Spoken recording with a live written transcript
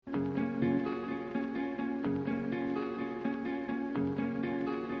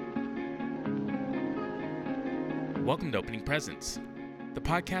Welcome to Opening Presents, the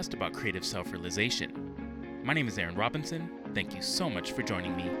podcast about creative self-realization. My name is Aaron Robinson. Thank you so much for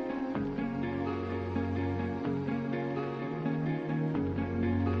joining me.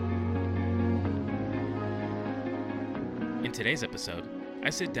 In today's episode, I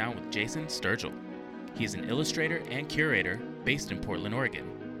sit down with Jason Sturgill. He is an illustrator and curator based in Portland,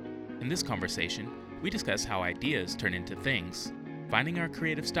 Oregon. In this conversation, we discuss how ideas turn into things, finding our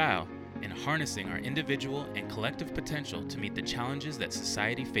creative style, and harnessing our individual and collective potential to meet the challenges that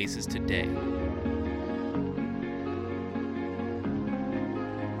society faces today.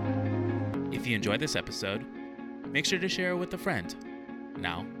 If you enjoyed this episode, make sure to share it with a friend.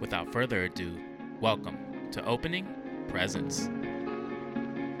 Now, without further ado, welcome to Opening Presents.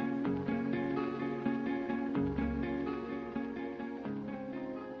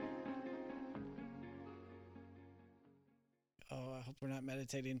 We're not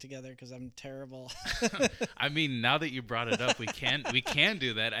meditating together because I'm terrible. I mean, now that you brought it up, we can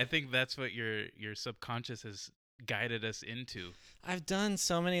do that. I think that's what your subconscious has guided us into. I've done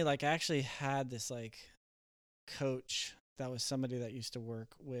so many. I actually had this coach that was somebody that used to work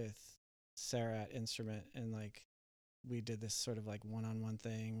with Sarah at Instrument, and we did this sort of one-on-one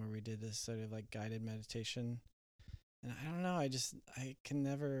thing where we did this sort of guided meditation. And I don't know, I can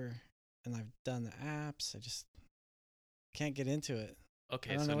never, and I've done the apps, I just can't get into it.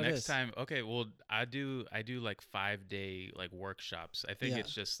 Okay, so next time, well, I do 5-day workshops. I think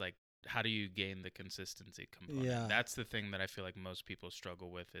it's just how do you gain the consistency component? Yeah. That's the thing that I feel like most people struggle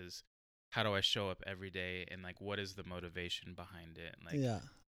with is how do I show up every day and what is the motivation behind it? And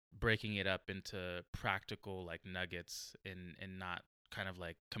breaking it up into practical nuggets and not kind of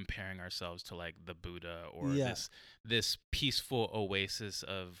comparing ourselves to the Buddha or this peaceful oasis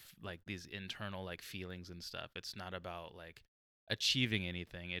of these internal feelings and stuff. It's not about achieving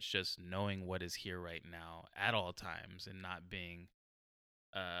anything. It's just knowing what is here right now at all times and not being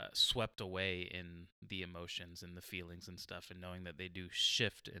swept away in the emotions and the feelings and stuff, and knowing that they do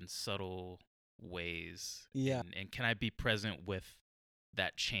shift in subtle ways. Yeah. And can I be present with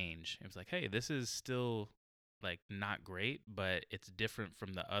that change? It's hey, this is still not great, but it's different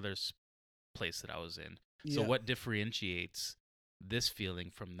from the other place that I was in. So what differentiates this feeling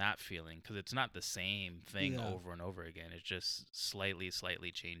from that feeling? Because it's not the same thing over and over again. It's just slightly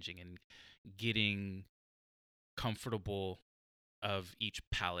changing and getting comfortable of each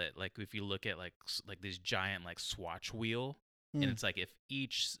palette. If you look at this giant swatch wheel, and it's if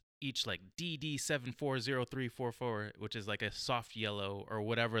each DD740344, which is a soft yellow or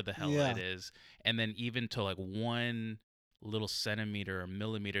whatever the hell it is, and then even to 1 little centimeter or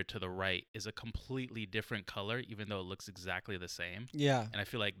millimeter to the right is a completely different color, even though it looks exactly the same. Yeah. And I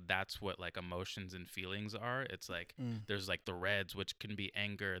feel that's what emotions and feelings are. It's there's the reds, which can be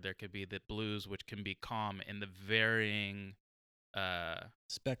anger, there could be the blues, which can be calm, and the varying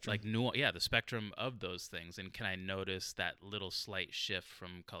spectrum, the spectrum of those things. And can I notice that little slight shift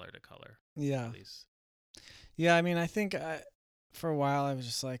from color to color? Yeah. At least. Yeah, I mean, I think for a while I was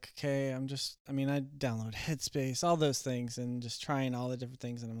just okay, I download Headspace, all those things, and just trying all the different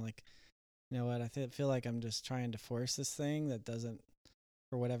things, and I'm you know what, I feel like I'm just trying to force this thing that doesn't,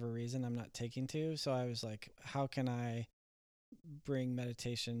 for whatever reason, I'm not taking to. So I was how can I bring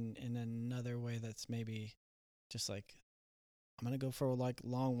meditation in another way that's maybe just I'm going to go for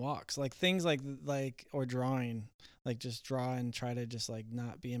long walks, things or drawing, just draw and try to just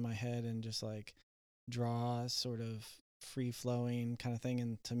not be in my head and just draw sort of free flowing kind of thing.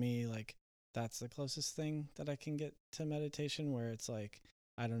 And to me, that's the closest thing that I can get to meditation, where it's I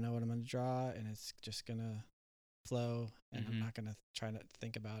don't know what I'm going to draw and it's just going to flow, and I'm not going to try to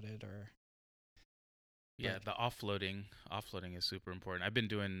think about it or. Yeah, the offloading is super important. I've been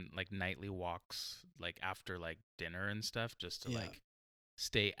doing nightly walks after dinner and stuff, just to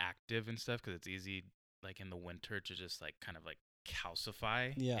stay active and stuff, because it's easy in the winter to just kind of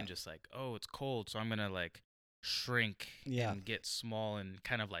calcify and just oh, it's cold, so I'm gonna shrink and get small and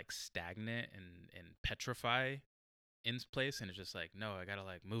kind of stagnant and petrify in place. And it's just no, I gotta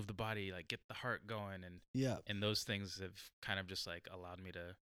move the body, get the heart going, and those things have kind of just allowed me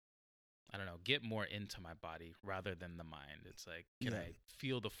to, I don't know, get more into my body rather than the mind. It's can I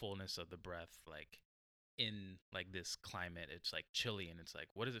feel the fullness of the breath in this climate? It's chilly, and it's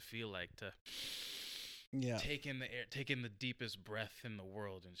what does it feel like to take in the air, take in the deepest breath in the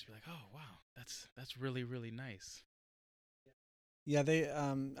world, and just be oh wow, that's really, really nice. Yeah, they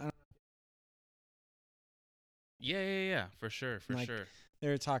Yeah, for sure. They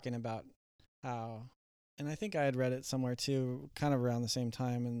were talking about how, and I think I had read it somewhere too, kind of around the same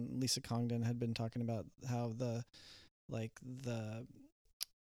time, and Lisa Congdon had been talking about how the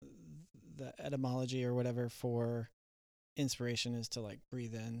the etymology or whatever for inspiration is to like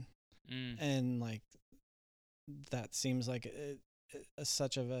breathe in, and like that seems like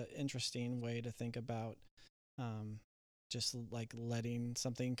such of an interesting way to think about just like letting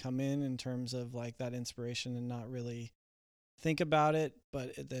something come in terms of like that inspiration and not really think about it, but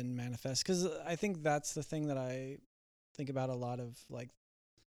it then manifests. Because I think that's the thing that I think about a lot of, like,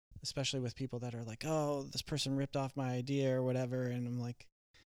 especially with people that are like, oh, this person ripped off my idea or whatever. And I'm like,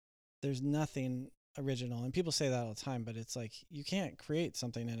 there's nothing original. And people say that all the time, but it's like, you can't create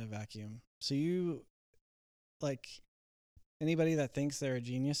something in a vacuum. So you, like, anybody that thinks they're a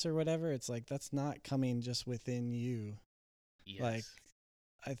genius or whatever, it's like, that's not coming just within you. Yes. Like,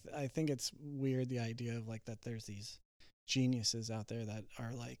 I think it's weird, the idea of like that there's these geniuses out there that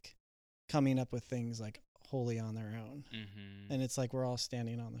are like coming up with things like wholly on their own. And it's like we're all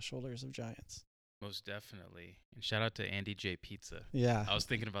standing on the shoulders of giants. Most definitely. And shout out to Andy J Pizza. Yeah. I was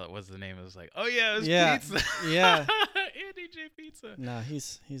thinking about what's the name. I was like, oh yeah, it was Pizza. Yeah. Andy J Pizza. No,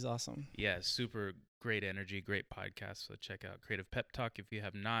 he's awesome. Yeah, super great energy, great podcast. So check out Creative Pep Talk if you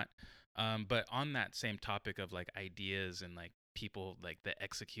have not. But on that same topic of like ideas and like people like that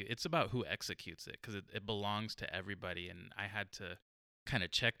execute, it's about who executes it, because it belongs to everybody. And I had to kind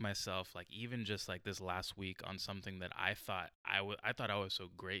of check myself, like even just like this last week on something that I thought I was so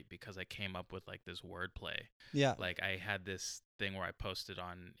great because I came up with like this wordplay. Yeah. Like I had this thing where I posted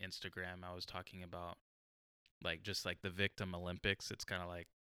on Instagram. I was talking about like just like the Victim Olympics. It's kind of like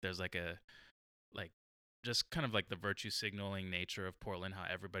there's like a like just kind of like the virtue signaling nature of Portland, how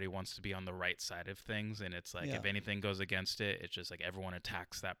everybody wants to be on the right side of things. And it's like, if anything goes against it, it's just like everyone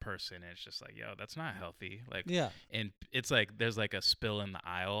attacks that person. And it's just like, yo, that's not healthy. Like, and it's like, there's like a spill in the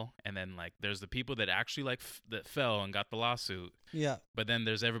aisle. And then like, there's the people that actually like that fell and got the lawsuit. Yeah. But then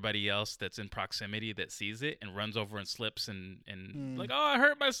there's everybody else that's in proximity that sees it and runs over and slips and like, oh, I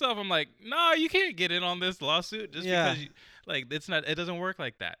hurt myself. I'm like, no, you can't get in on this lawsuit just because it doesn't work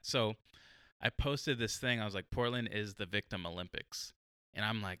like that. So I posted this thing. I was like, Portland is the Victim Olympics. And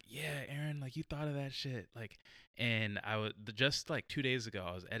I'm like, yeah, Aaron, like you thought of that shit. Like, and I was just like 2 days ago,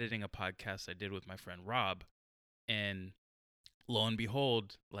 I was editing a podcast I did with my friend Rob, and lo and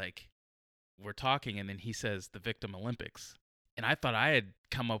behold, like we're talking, and then he says the Victim Olympics. And I thought I had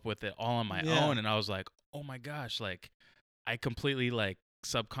come up with it all on my own. And I was like, oh my gosh, like I completely like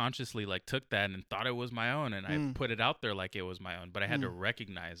subconsciously like took that and thought it was my own, and I put it out there like it was my own, but I had to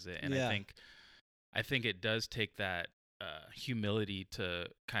recognize it. And I think it does take that humility to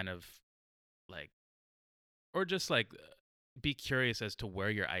kind of like, or just like be curious as to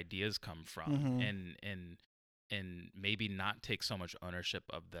where your ideas come from, and maybe not take so much ownership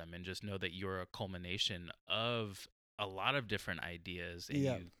of them, and just know that you're a culmination of a lot of different ideas, and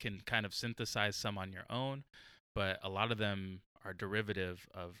you can kind of synthesize some on your own, but a lot of them are derivative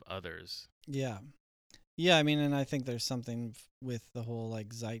of others. Yeah. I mean, and I think there's something with the whole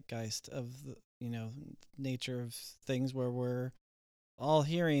like zeitgeist of the, nature of things where we're all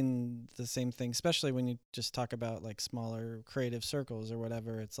hearing the same thing, especially when you just talk about like smaller creative circles or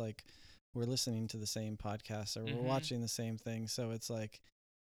whatever. It's like we're listening to the same podcasts or we're watching the same thing. So it's like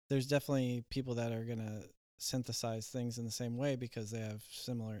there's definitely people that are going to synthesize things in the same way because they have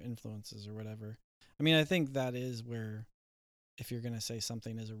similar influences or whatever. I mean, I think that is where, if you're going to say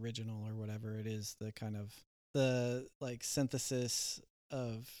something is original or whatever, it is the kind of the like synthesis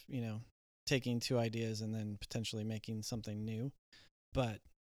of, taking two ideas and then potentially making something new. But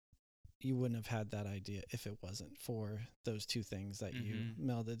you wouldn't have had that idea if it wasn't for those two things that you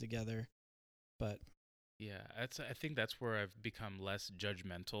melded together. But yeah, I think that's where I've become less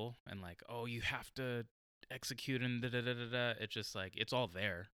judgmental and like, oh, you have to execute and da-da-da-da-da. It's just like, it's all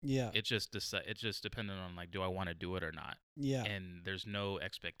there. Yeah. It's just dependent on like, do I want to do it or not? Yeah. And there's no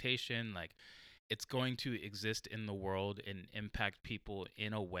expectation. Like, it's going to exist in the world and impact people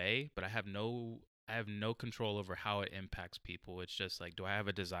in a way, but I have no control over how it impacts people. It's just like, do I have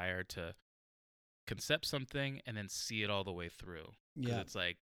a desire to concept something and then see it all the way through? Yeah. It's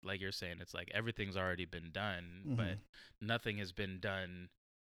like you're saying, it's like everything's already been done, but nothing has been done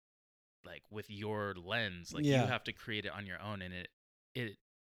like with your lens. Like you have to create it on your own, and I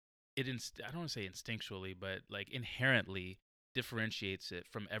don't want to say instinctually, but like inherently differentiates it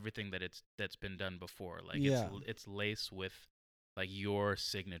from everything that's been done before. Like it's laced with like your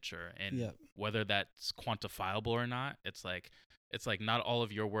signature, and whether that's quantifiable or not, it's like not all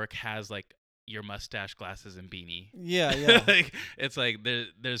of your work has like your mustache, glasses, and beanie. Yeah. Like it's like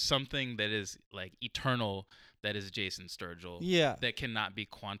there's something that is like eternal, that is Jason Sturgill. Yeah. That cannot be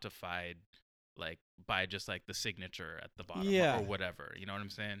quantified like by just like the signature at the bottom or whatever. You know what I'm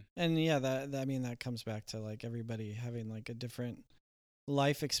saying? And that I mean that comes back to like everybody having like a different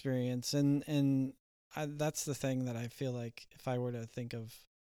life experience, and that's the thing that I feel like if I were to think of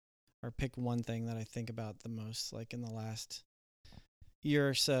or pick one thing that I think about the most, like in the last year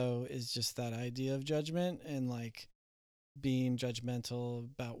or so, is just that idea of judgment and like being judgmental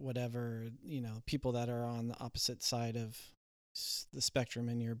about whatever, people that are on the opposite side of the spectrum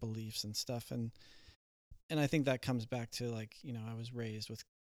in your beliefs and stuff. And I think that comes back to like, I was raised with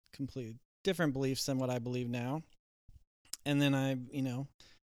completely different beliefs than what I believe now. And then I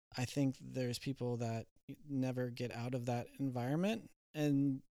think there's people that never get out of that environment,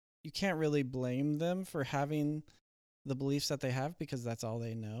 and you can't really blame them for having the beliefs that they have because that's all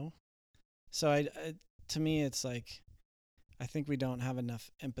they know. So to me, it's like, I think we don't have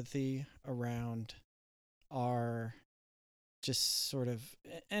enough empathy around our just sort of,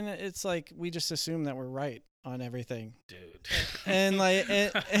 and it's like we just assume that we're right on everything, dude. And like,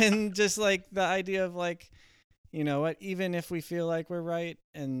 and just like the idea of like, you know what, even if we feel like we're right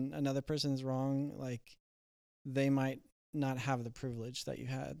and another person's wrong, like they might not have the privilege that you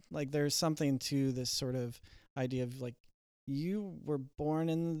had. Like there's something to this sort of idea of like, you were born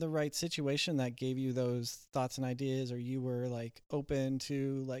in the right situation that gave you those thoughts and ideas, or you were like open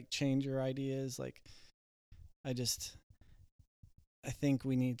to like change your ideas. Like I think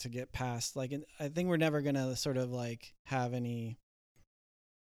we need to get past, like, I think we're never going to sort of like have any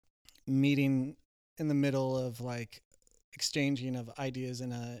meeting in the middle of like exchanging of ideas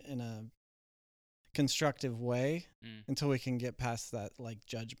in a constructive way until we can get past that like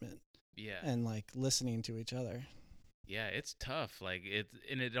judgment. Yeah. And like listening to each other. Yeah, it's tough. Like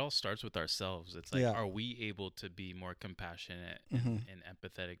it all starts with ourselves. It's like, are we able to be more compassionate and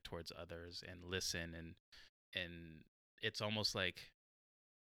empathetic towards others and listen, and it's almost like,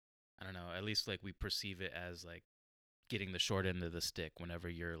 I don't know, at least like we perceive it as like getting the short end of the stick whenever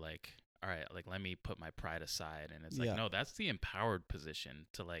you're like, all right, like let me put my pride aside. And it's like, no, that's the empowered position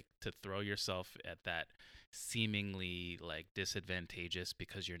to throw yourself at that seemingly like disadvantageous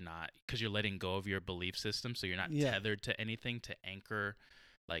because you're letting go of your belief system. So you're not tethered to anything to anchor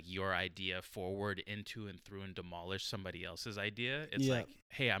like your idea forward into and through and demolish somebody else's idea. It's like,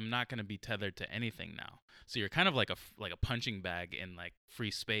 hey, I'm not going to be tethered to anything now. So you're kind of like a punching bag in like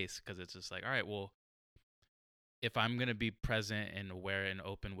free space, because it's just like, all right, well, if I'm going to be present and aware and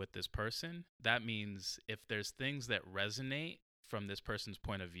open with this person, that means if there's things that resonate from this person's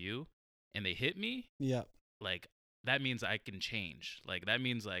point of view and they hit me, like that means I can change. Like that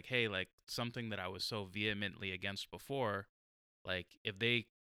means like, hey, like something that I was so vehemently against before, like if they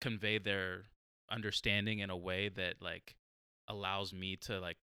convey their understanding in a way that like allows me to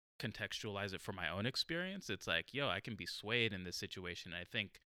like contextualize it for my own experience, it's like, yo, I can be swayed in this situation. I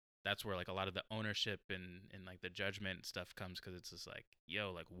think that's where like a lot of the ownership and like the judgment stuff comes, because it's just like,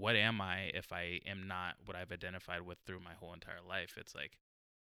 yo, like what am I if I am not what I've identified with through my whole entire life? It's like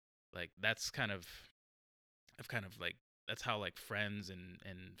that's kind of, I've kind of like, that's how like friends and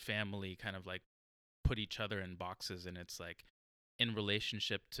family kind of like put each other in boxes. And it's like, in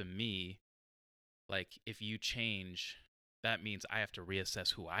relationship to me, like if you change, that means I have to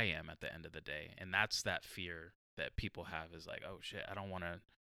reassess who I am at the end of the day. And that's that fear that people have, is like, oh shit, I don't want to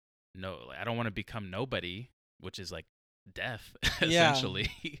like, I don't want to become nobody, which is like death essentially.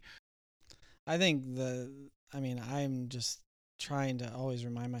 I think I'm just trying to always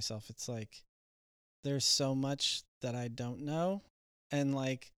remind myself, it's like there's so much that I don't know, and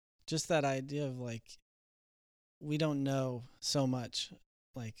like just that idea of like we don't know so much.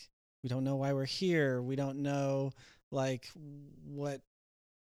 Like we don't know why we're here. We don't know like what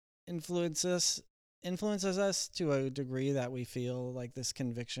influences us to a degree that we feel like this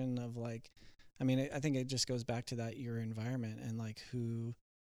conviction of like, I think it just goes back to that your environment and like who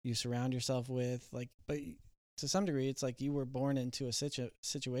you surround yourself with. Like, but to some degree, it's like you were born into a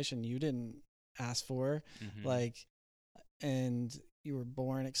situation you didn't ask for, like, and you were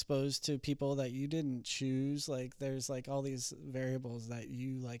born exposed to people that you didn't choose. Like, there's like all these variables that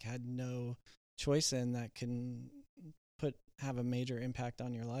you like had no choice in that can have a major impact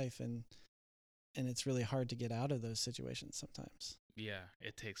on your life, and it's really hard to get out of those situations sometimes. Yeah,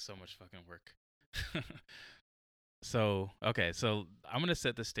 it takes so much fucking work. So I'm gonna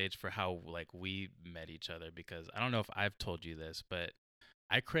set the stage for how like we met each other, because I don't know if I've told you this, but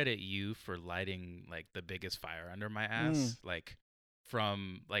I credit you for lighting like the biggest fire under my ass. Like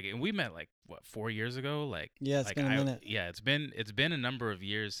from like, and we met like what, 4 years ago? Like, yeah, it's been a minute. Yeah, it's been a number of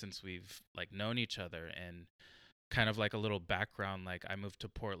years since we've like known each other. And kind of like a little background, like I moved to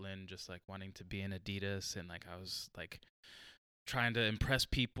Portland just like wanting to be in Adidas, and like I was like trying to impress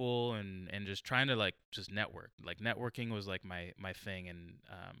people and just trying to like just network. Like networking was like my thing. And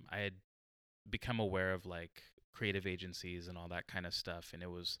I had become aware of like creative agencies and all that kind of stuff. And it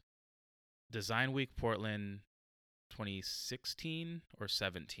was Design Week Portland 2016 or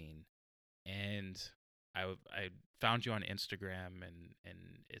 17. And I found you on Instagram, and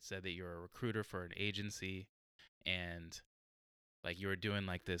it said that you're a recruiter for an agency, and like you were doing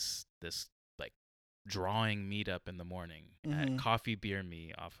like this like drawing meetup in the morning at Coffee Beer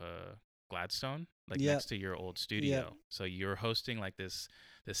Me off of Gladstone, like next to your old studio. Yep. So you're hosting like this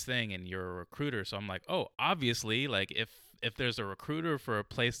thing, and you're a recruiter. So I'm like, oh, obviously, like if there's a recruiter for a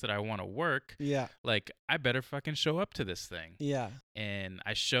place that I want to work, like I better fucking show up to this thing. Yeah. And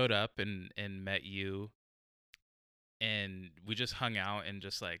I showed up and met you, and we just hung out and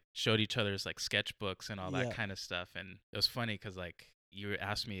just like showed each other's like sketchbooks and all that kind of stuff. And it was funny because like you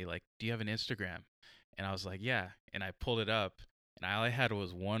asked me like, do you have an Instagram? And I was like, yeah. And I pulled it up, and all I had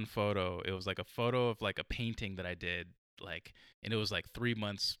was one photo. It was like a photo of like a painting that I did, like, and it was like 3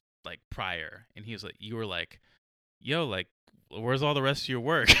 months like prior. And he was like, you were like, yo, like, where's all the rest of your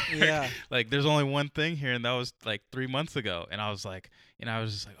work? Yeah. Like, there's only one thing here, and that was like 3 months ago. And I was like, and I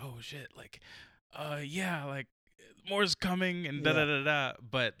was just like, oh shit, like, yeah, like more's coming and da da da da.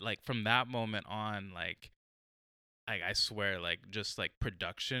 But like from that moment on, like I swear, like just like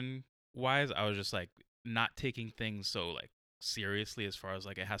production wise, I was just like not taking things so like seriously as far as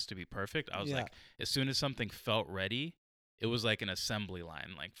like it has to be perfect. I was like, as soon as something felt ready, it was like an assembly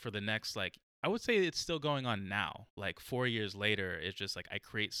line. Like for the next, like, I would say it's still going on now. Like 4 years later, it's just like I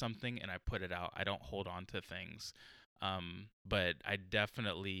create something and I put it out. I don't hold on to things. But I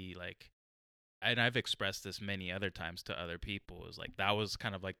definitely like, and I've expressed this many other times to other people, is like that was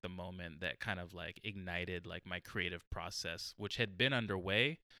kind of like the moment that kind of like ignited like my creative process, which had been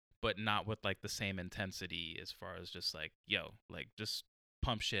underway, but not with like the same intensity as far as just like, yo, like just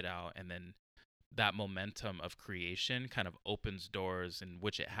pump shit out. And then that momentum of creation kind of opens doors, in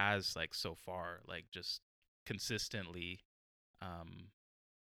which it has like so far, like just consistently.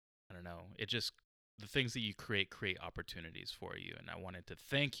 I don't know. It just, the things that you create opportunities for you. And I wanted to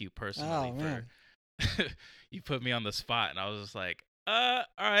thank you personally for you put me on the spot, and I was just like, all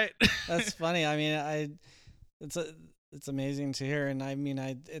right. That's funny. I mean, it's amazing to hear. And I mean,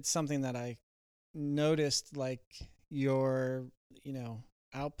 it's something that I noticed, like your,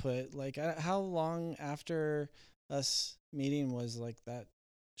 output. Like how long after us meeting was like that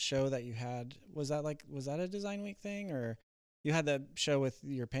show that you had? Was that a Design Week thing, or you had that show with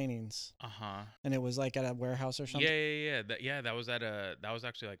your paintings? And it was like at a warehouse or something? Yeah. That was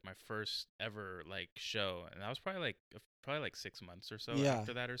actually like my first ever like show, and that was probably like 6 months or so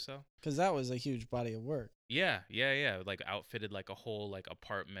after that or so. Because that was a huge body of work. Yeah. Like outfitted like a whole like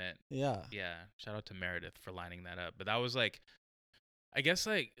apartment. Yeah. Shout out to Meredith for lining that up. But that was like, I guess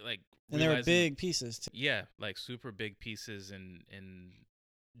like and they were big pieces too. Yeah, like super big pieces, and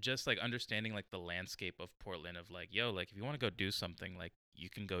just like understanding like the landscape of Portland, of like, yo, like if you want to go do something, like you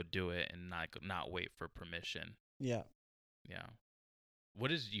can go do it and not wait for permission. Yeah. What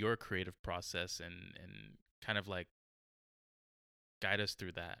is your creative process, and kind of like guide us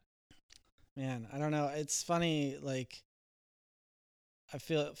through that? Man, I don't know. It's funny, like I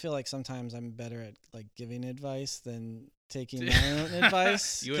feel like sometimes I'm better at like giving advice than taking my own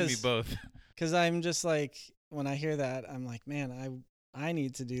advice. You and me both. Because I'm just like, when I hear that, I'm like, man, I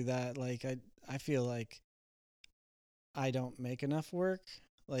need to do that. Like I feel like I don't make enough work.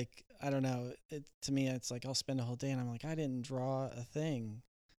 Like, I don't know. To me, it's like I'll spend a whole day and I'm like, I didn't draw a thing.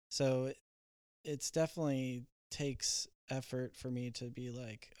 So it's definitely takes effort for me to be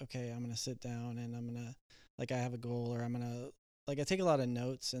like, okay, I'm going to sit down and I'm going to, like, I have a goal, or I'm going to, like, I take a lot of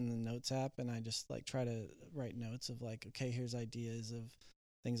notes in the notes app, and I just like try to write notes of like, okay, here's ideas of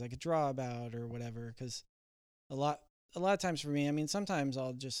things I could draw about or whatever. Cause a lot of times for me, I mean, sometimes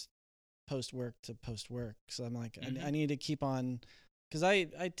I'll just post work to post work. So I'm like, I need to keep on, cause I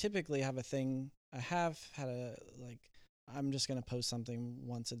typically have a thing. I have had a, like, I'm just going to post something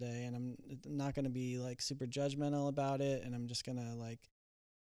once a day, and I'm not going to be like super judgmental about it. And I'm just going to like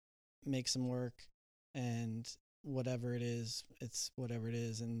make some work, and whatever it is, it's whatever it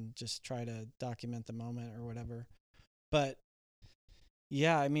is, and just try to document the moment or whatever. But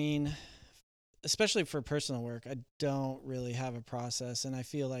yeah, I mean, especially for personal work, I don't really have a process, and I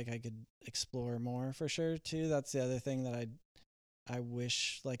feel like I could explore more for sure too. That's the other thing that I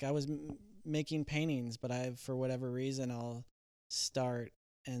wish, like I was making paintings, but for whatever reason, I'll start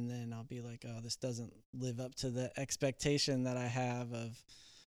and then I'll be like, oh, this doesn't live up to the expectation that I have of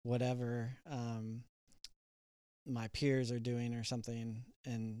whatever my peers are doing or something,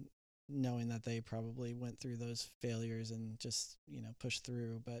 and knowing that they probably went through those failures and just, pushed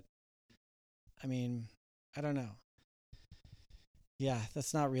through. But I mean, I don't know. Yeah,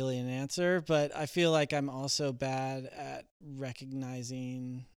 that's not really an answer, but I feel like I'm also bad at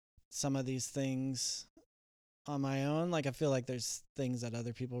recognizing some of these things on my own. Like I feel like there's things that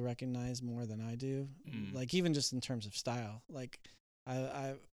other people recognize more than I do. Like even just in terms of style. Like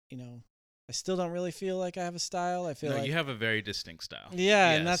I you know, I still don't really feel like I have a style. I feel No, like you have a very distinct style.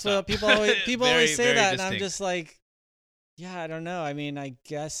 yeah, and that's what stop. people always say very that, and I'm distinct. just like, yeah, I don't know. I mean, I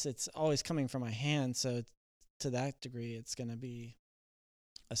guess it's always coming from my hand, so to that degree, it's gonna be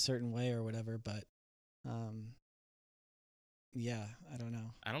a certain way or whatever. But um, yeah, I don't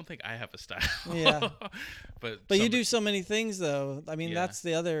know. I don't think I have a style. Yeah, but but you do so many things though. I mean, yeah. that's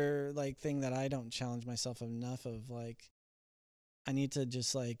the other like thing that I don't challenge myself enough of. Like, I need to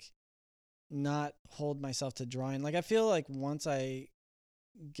just like not hold myself to drawing. Like, I feel like once I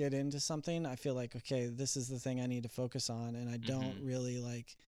get into something, I feel like okay, this is the thing I need to focus on, and I don't really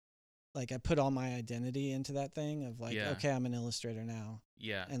like I put all my identity into that thing of like Yeah. okay, I'm an illustrator now.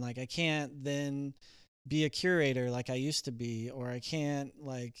 Yeah. And like I can't then be a curator like I used to be, or I can't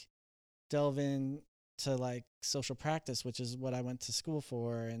like delve in to like social practice, which is what I went to school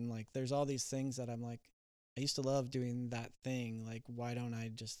for, and like there's all these things that I'm like I used to love doing that thing, like why don't I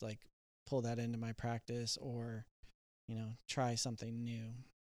just like pull that into my practice or try something new.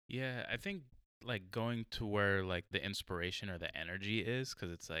 Yeah, I think like going to where like the inspiration or the energy is,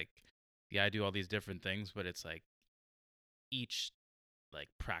 because it's like, yeah, I do all these different things, but it's like each like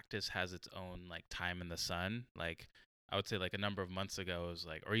practice has its own like time in the sun. Like I would say like a number of months ago it was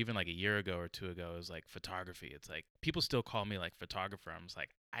like, or even like a year ago or two ago, it was like photography. It's like people still call me like photographer. I'm just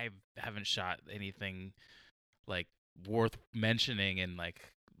like, I haven't shot anything like worth mentioning in like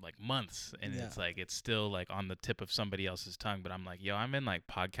months, and Yeah. it's like it's still like on the tip of somebody else's tongue, but I'm like, yo, I'm in like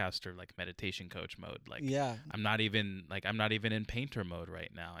podcaster like meditation coach mode. Like Yeah. I'm not even in painter mode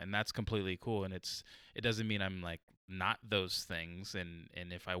right now, and that's completely cool. And it doesn't mean I'm like not those things, and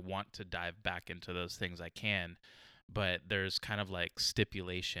if I want to dive back into those things I can, but there's kind of like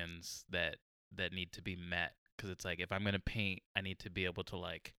stipulations that need to be met, because it's like if I'm going to paint, I need to be able to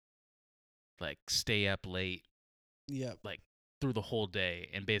like stay up late, Yep. like through the whole day,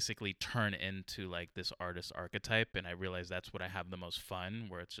 and basically turn into like this artist archetype. And I realize that's what I have the most fun,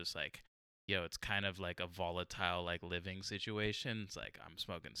 where it's just like, yo, it's kind of like a volatile like living situation. It's like I'm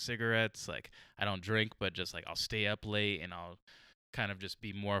smoking cigarettes, like I don't drink, but just like I'll stay up late and I'll kind of just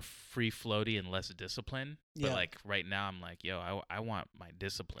be more free floaty and less disciplined. But Yeah. like right now I'm like, yo, I want my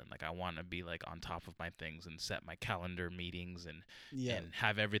discipline. Like I want to be like on top of my things and set my calendar meetings and Yeah. and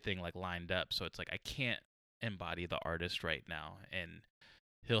have everything like lined up. So it's like I can't embody the artist right now, and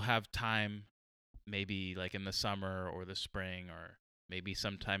he'll have time maybe like in the summer or the spring or maybe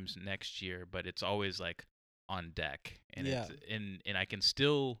sometimes next year, but it's always like on deck. And Yeah. it's and I can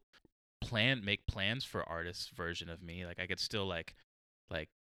still make plans for artist's version of me. Like I could still like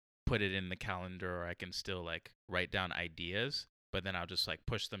put it in the calendar, or I can still like write down ideas, but then I'll just like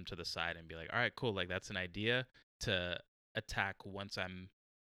push them to the side and be like, all right, cool, like that's an idea to attack once I'm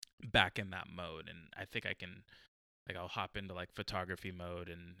back in that mode. And I think I can, like I'll hop into like photography mode,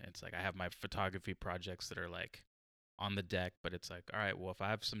 and it's like I have my photography projects that are like on the deck, but it's like, all right, well, if I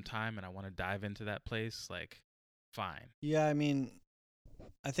have some time and I want to dive into that place, like fine. Yeah, I mean,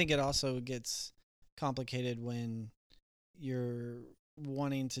 I think it also gets complicated when you're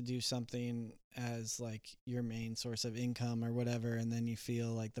wanting to do something as like your main source of income or whatever, and then you feel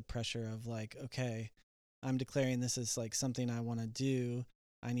like the pressure of like, okay, I'm declaring this as like something I want to do.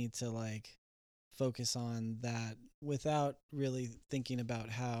 I need to like focus on that without really thinking about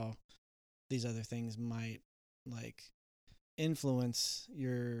how these other things might like influence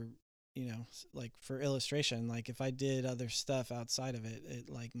your like for illustration. Like if I did other stuff outside of it, it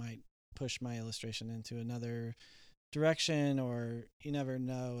like might push my illustration into another direction, or you never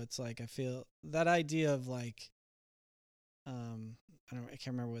know. It's like I feel that idea of like I can't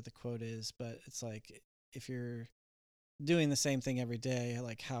remember what the quote is, but it's like if you're doing the same thing every day,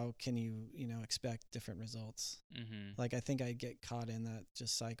 like how can you expect different results? Like I think I get caught in that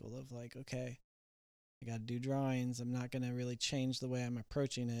just cycle of like, okay, I got to do drawings. I'm not going to really change the way I'm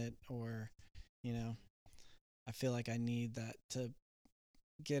approaching it, or I feel like I need that to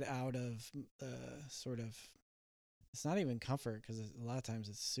get out of sort of, it's not even comfort, because a lot of times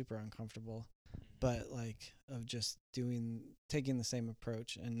it's super uncomfortable, but like of just taking the same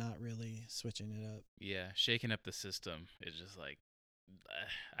approach and not really switching it up. Yeah, shaking up the system is just like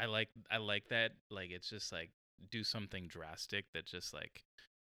I like that. Like it's just like do something drastic that just like,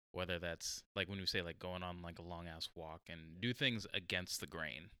 whether that's like when we say like going on like a long ass walk and do things against the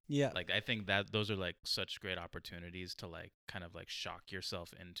grain. Yeah. Like I think that those are like such great opportunities to like kind of like shock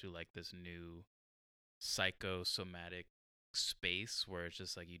yourself into like this new psychosomatic space where it's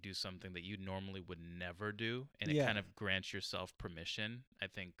just like you do something that you normally would never do, and it Yeah. kind of grants yourself permission. I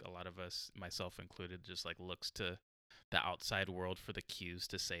think a lot of us, myself included, just like looks to the outside world for the cues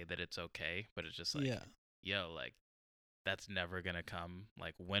to say that it's okay, but it's just like, Yeah. yo, like that's never gonna come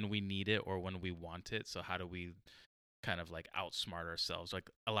like when we need it or when we want it. So how do we kind of like outsmart ourselves, like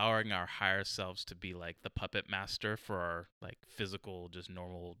allowing our higher selves to be like the puppet master for our like physical, just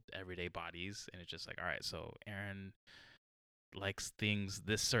normal everyday bodies? And it's just like, all right, so Aaron likes things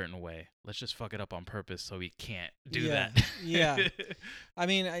this certain way. Let's just fuck it up on purpose so we can't do that. Yeah. I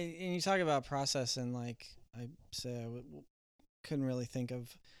mean, and you talk about process, and like I say, couldn't really think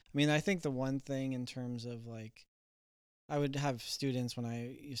of. I mean, I think the one thing in terms of like, I would have students when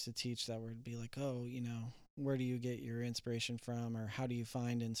I used to teach that would be like, oh, where do you get your inspiration from, or how do you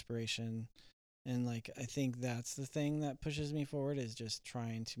find inspiration? And like, I think that's the thing that pushes me forward, is just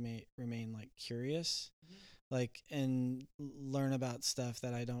trying to remain like curious, like, and learn about stuff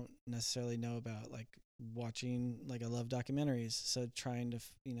that I don't necessarily know about, like watching, like I love documentaries. So trying to,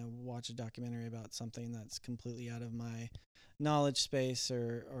 watch a documentary about something that's completely out of my knowledge space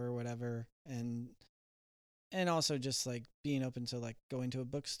or whatever. And also just like being open to like going to a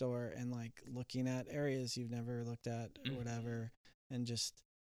bookstore and like looking at areas you've never looked at or whatever, and just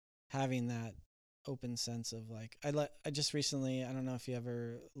having that open sense of like, I just recently, I don't know if you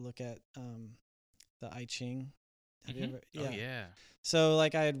ever look at the I Ching. Have you ever? Yeah. Oh yeah. So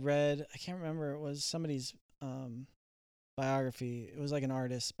like I had read, I can't remember, it was somebody's biography. It was like an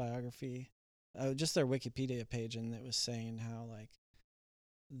artist's biography, just their Wikipedia page, and it was saying how like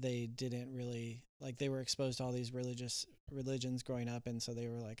they didn't really, like, they were exposed to all these religions growing up, and so they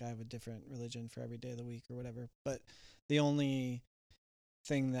were like, I have a different religion for every day of the week or whatever. But the only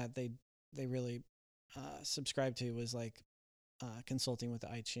thing that they really subscribed to was like consulting with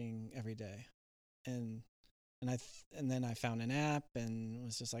the I Ching every day, and then I found an app and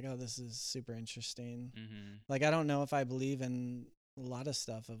was just like, oh, this is super interesting. Like, I don't know if I believe in a lot of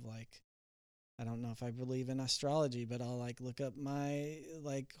stuff of like, I don't know if I believe in astrology, but I'll like look up my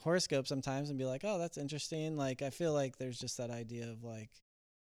like horoscope sometimes and be like, oh, that's interesting. Like, I feel like there's just that idea of like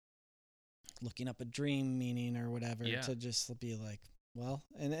looking up a dream meaning or whatever to just be like, well,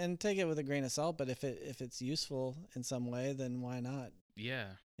 and take it with a grain of salt. But if it's useful in some way, then why not? Yeah.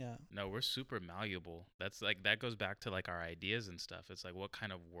 Yeah. No, we're super malleable. That's like, that goes back to like our ideas and stuff. It's like, what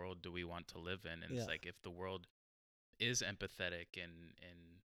kind of world do we want to live in? And it's like, if the world is empathetic and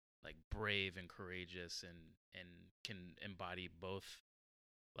like brave and courageous and can embody both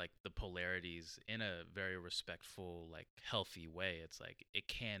like the polarities in a very respectful, like healthy way, it's like it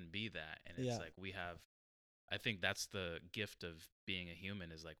can be that. And it's like, we have, I think that's the gift of being a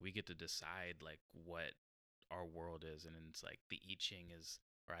human, is like we get to decide like what our world is. And it's like the I Ching is,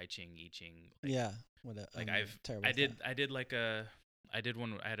 or I Ching, like, like I did like I did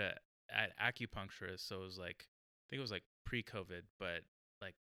one, I had a acupuncturist, so it was like, I think it was like pre-COVID, but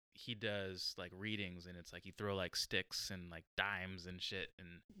like he does like readings, and it's like you throw like sticks and like dimes and shit,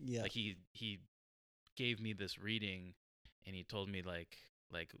 and like he gave me this reading, and he told me like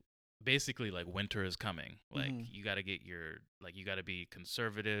basically like winter is coming, like you got to get your, like you got to be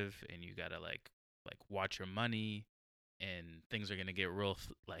conservative, and you got to like watch your money, and things are gonna get real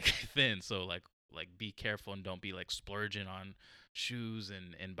like thin, so like be careful and don't be like splurging on shoes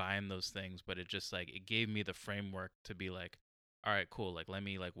and buying those things. But it just like, it gave me the framework to be like, all right, cool, like let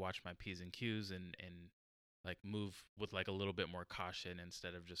me like watch my P's and Q's and like move with like a little bit more caution,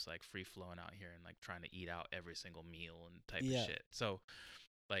 instead of just like free flowing out here and like trying to eat out every single meal and type of shit. So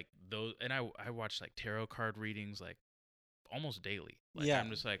like those, and I watch like tarot card readings like almost daily. Like I'm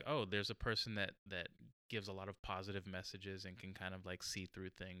just like, oh, there's a person that gives a lot of positive messages and can kind of like see through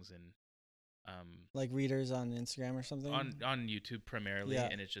things. And like readers on Instagram or something, on YouTube primarily.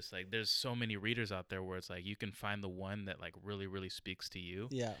 And it's just like, there's so many readers out there where it's like you can find the one that like really really speaks to you.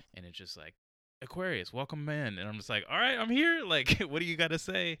 And it's just like, Aquarius, welcome in. And I'm just like, all right, I'm here, like what do you got to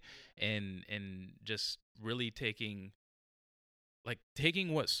say? And just really taking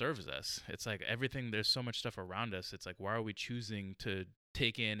what serves us. It's like everything, there's so much stuff around us. It's like, why are we choosing to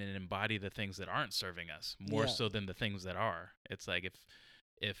take in and embody the things that aren't serving us more so than the things that are? It's like,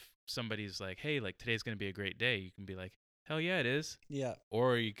 if somebody's like, hey, like today's going to be a great day, you can be like, hell yeah, it is.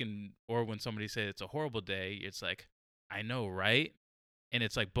 Or when somebody says it's a horrible day, it's like, I know, right? And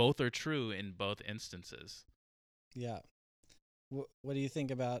it's like, both are true in both instances. What do you think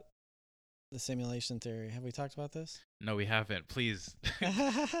about the simulation theory? Have we talked about this? No, we haven't. Please. Do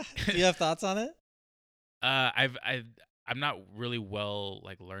you have thoughts on it? I'm not really well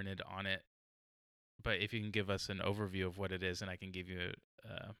like learned on it, but if you can give us an overview of what it is, and I can give you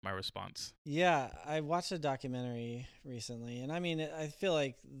my response. Yeah, I watched a documentary recently, and I mean, I feel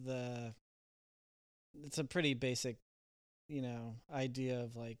like it's a pretty basic, idea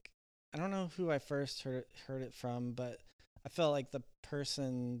of like, I don't know who I first heard it from, but I felt like the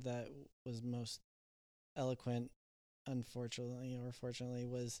person that was most eloquent, unfortunately or fortunately,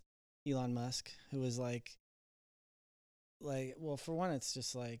 was Elon Musk, who was well, for one, it's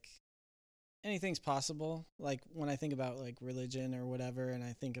just like anything's possible. Like when I think about like religion or whatever, and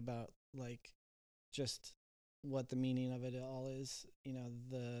I think about like just what the meaning of it all is,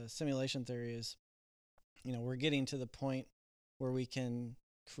 the simulation theory is, we're getting to the point where we can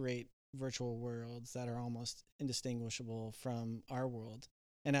create virtual worlds that are almost indistinguishable from our world.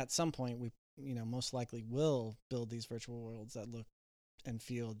 And at some point, we, most likely will build these virtual worlds that look and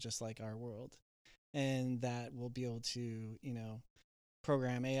feel just like our world. And that we'll be able to,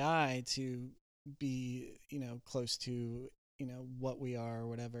 program AI to be, close to, what we are or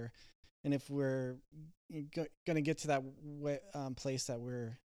whatever. And if we're going to get to that place that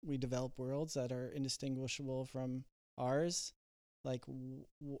we develop worlds that are indistinguishable from ours, like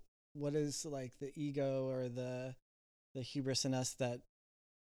what is like the ego or the hubris in us that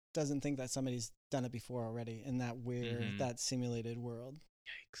doesn't think that somebody's done it before already in that that simulated world.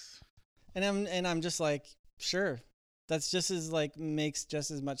 Yikes. And I'm just like, sure, that's just as like makes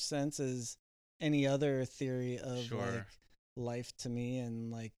just as much sense as any other theory of like life to me,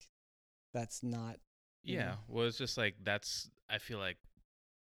 and like that's not. Yeah, well, it's just like I feel like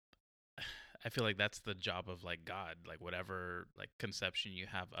that's the job of like God, like whatever like conception you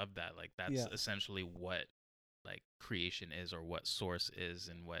have of that, like that's essentially what like creation is, or what source is,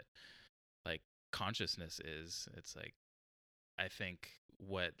 and what like consciousness is. It's like, I think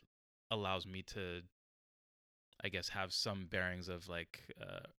what allows me to, I guess, have some bearings of like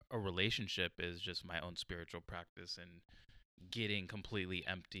a relationship is just my own spiritual practice, and getting completely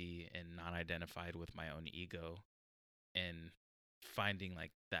empty and not identified with my own ego, and finding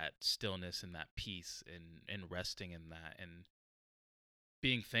like that stillness and that peace, and resting in that, and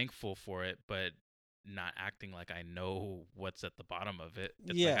being thankful for it, but not acting like I know what's at the bottom of it.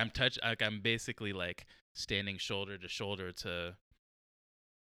 It's like I'm basically like standing shoulder to shoulder to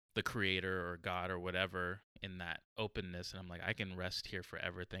the creator or God or whatever, in that openness, and I'm like, I can rest here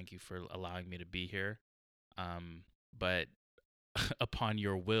forever. Thank you for allowing me to be here. But upon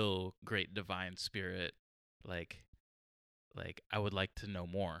your will, great divine spirit, like I would like to know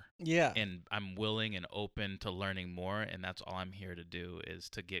more. Yeah. And I'm willing and open to learning more, and that's all I'm here to do, is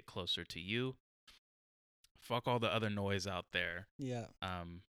to get closer to you. Fuck all the other noise out there. Yeah.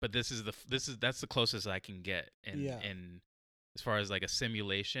 But that's the closest I can get. And as far as like a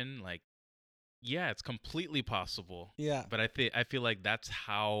simulation, like, yeah, it's completely possible. Yeah. But I feel like that's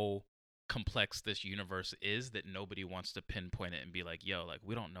how complex this universe is, that nobody wants to pinpoint it and be like, yo, like,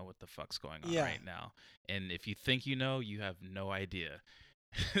 we don't know what the fuck's going on right now. And if you think you know, you have no idea.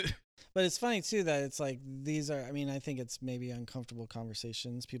 But it's funny too that it's like I think it's maybe uncomfortable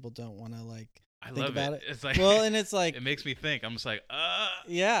conversations. People don't want to like think about it. It's like, well, and it's like, it makes me think. I'm just like,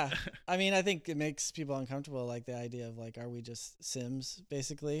 yeah. I mean, I think it makes people uncomfortable, like the idea of like, are we just Sims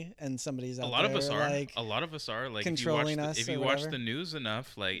basically, and somebody's out there. A lot of us are like controlling us. If you watch the news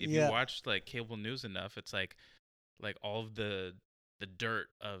enough, like if you watch like cable news enough, it's like all of the dirt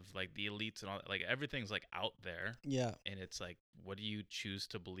of like the elites and all that, like everything's like out there. Yeah. And it's like, what do you choose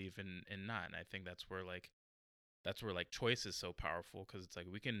to believe in and not? And I think that's where choice is so powerful, because it's like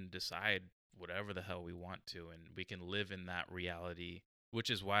we can decide whatever the hell we want to, and we can live in that reality, which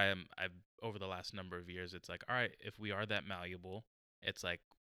is why I've over the last number of years, it's like, all right, if we are that malleable, it's like,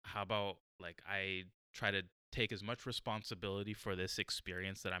 how about like I try to take as much responsibility for this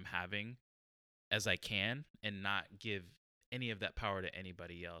experience that I'm having as I can, and not give any of that power to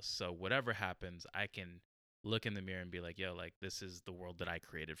anybody else. So whatever happens, I can look in the mirror and be like, yo, like, this is the world that I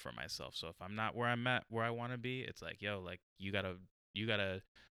created for myself. So if I'm not where I'm at, where I want to be, it's like, yo, like, you gotta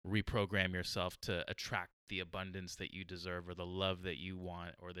reprogram yourself to attract the abundance that you deserve, or the love that you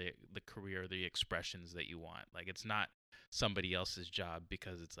want, or the career, the expressions that you want. Like, it's not somebody else's job,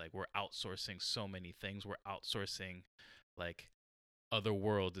 because it's like we're outsourcing so many things. We're outsourcing like other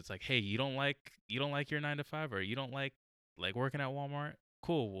worlds. It's like, hey, you don't like your 9 to 5, or you don't like working at Walmart?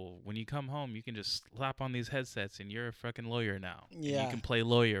 Cool. Well, when you come home, you can just slap on these headsets and you're a fucking lawyer now. Yeah. And you can play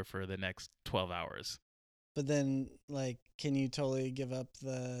lawyer for the next 12 hours. But then, like, can you totally give up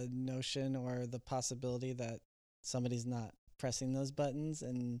the notion or the possibility that somebody's not pressing those buttons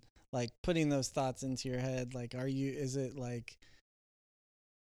and like putting those thoughts into your head? Like, is it like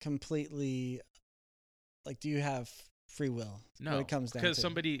completely, like, do you have free will. What it No, comes down because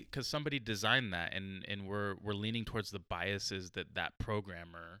to. somebody designed that, and we're leaning towards the biases that that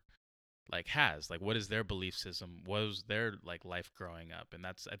programmer like has. Like, what is their belief system? What was their like life growing up? And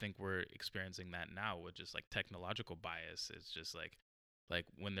that's, I think we're experiencing that now with just like technological bias. It's just like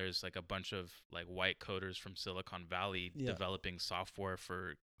when there's like a bunch of like white coders from Silicon Valley Yeah. developing software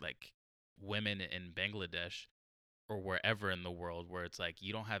for like women in Bangladesh or wherever in the world, where it's like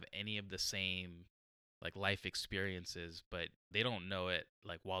you don't have any of the same like life experiences, but they don't know it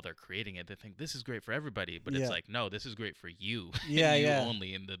like while they're creating it. They think this is great for everybody, but it's Yeah. like, no, this is great for you Yeah, and you yeah.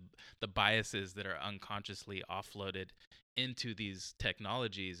 only. And the biases that are unconsciously offloaded into these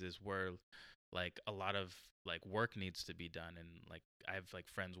technologies is where like a lot of like work needs to be done. And like I have like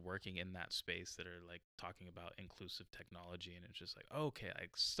friends working in that space that are like talking about inclusive technology, and it's just like, okay,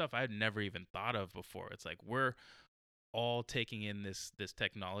 like stuff I'd never even thought of before. It's like we're all taking in this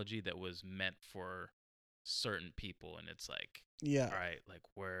technology that was meant for certain people, and it's like, Yeah. all right, like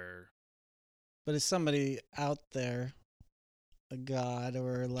we're But is somebody out there, a god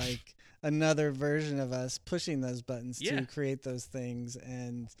or like another version of us, pushing those buttons yeah, to create those things?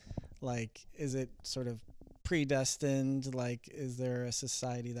 And like, is it sort of predestined? Like, is there a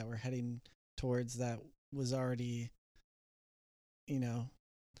society that we're heading towards that was already, you know,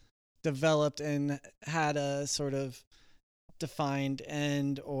 developed and had a sort of defined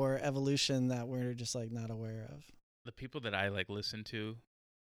end or evolution that we're just like not aware of? the people that I like listen to,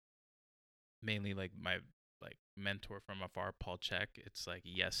 mainly like my like mentor from afar, Paul Check, it's like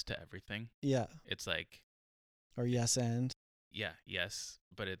yes to everything. Yeah. It's like, Or yes and. yeah, yes,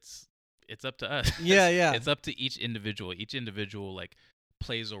 but it's up to us. Yeah, yeah. It's up to each individual. Each individual like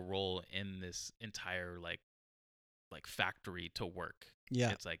plays a role in this entire like factory to work.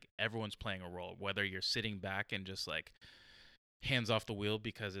 Yeah. It's like everyone's playing a role, whether you're sitting back and just like hands off the wheel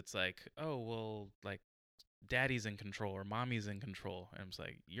because it's like, oh well, like daddy's in control or mommy's in control, and I'm just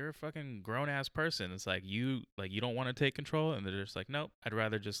like, you're a fucking grown ass person. It's like you don't want to take control, and they're just like, nope, I'd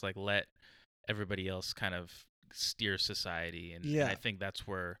rather just like let everybody else kind of steer society. And I Yeah. think that's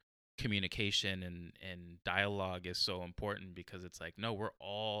where communication and dialogue is so important, because it's like, no, we're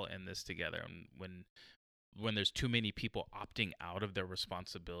all in this together. And when there's too many people opting out of their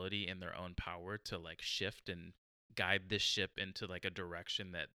responsibility and their own power to like shift and guide this ship into like a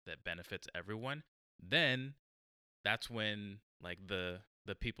direction that benefits everyone, then that's when like the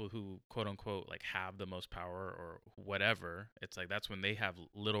people who quote unquote like have the most power or whatever, it's like that's when they have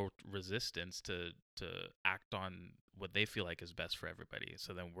little resistance to act on what they feel like is best for everybody.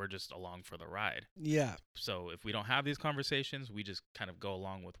 So then we're just along for the ride. Yeah. So if we don't have these conversations, we just kind of go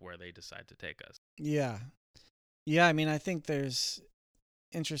along with where they decide to take us. Yeah. Yeah, I mean, I think there's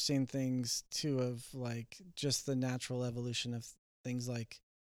interesting things too of like just the natural evolution of things like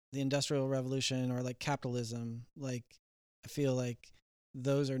the industrial revolution or like capitalism. Like I feel like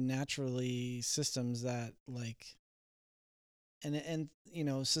those are naturally systems that like and you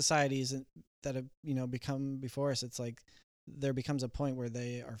know, societies that have, you know, become before us, it's like there becomes a point where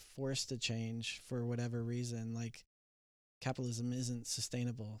they are forced to change for whatever reason. Like capitalism isn't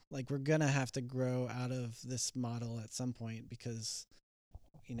sustainable. Like we're gonna have to grow out of this model at some point because,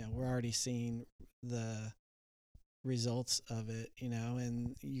 you know, we're already seeing the results of it, you know,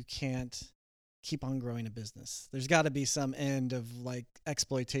 and you can't keep on growing a business. There's got to be some end of like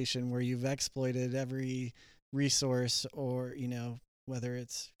exploitation where you've exploited every resource, or, you know, whether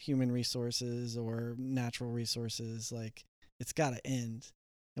it's human resources or natural resources, like it's got to end.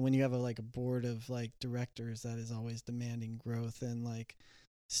 And when you have a like a board of like directors that is always demanding growth and like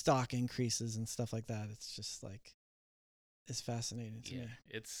stock increases and stuff like that, it's just like it's fascinating to Yeah, me.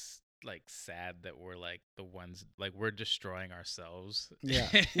 it's like sad that we're like the ones like we're destroying ourselves. Yeah.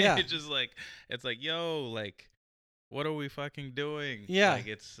 Yeah. It's just like, it's like, yo, like what are we fucking doing? Yeah. Like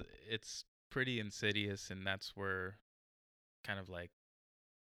it's pretty insidious, and that's where kind of like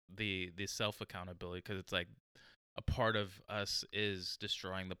the self accountability, because it's like a part of us is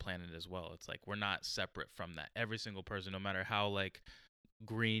destroying the planet as well. It's like we're not separate from that. Every single person, no matter how like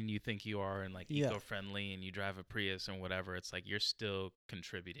green you think you are and like Yeah. eco-friendly and you drive a Prius and whatever, it's like you're still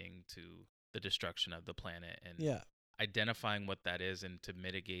contributing to the destruction of the planet. And Yeah. identifying what that is and to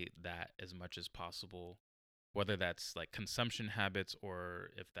mitigate that as much as possible, whether that's like consumption habits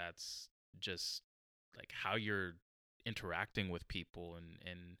or if that's just like how you're interacting with people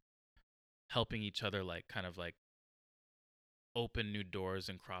and helping each other like kind of like open new doors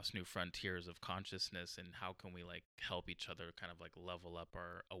and cross new frontiers of consciousness, and how can we like help each other kind of like level up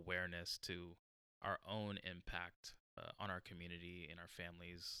our awareness to our own impact on our community and our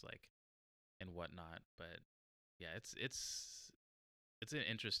families, like, and whatnot. But yeah, it's an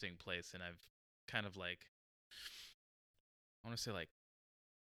interesting place, and I've kind of like I want to say like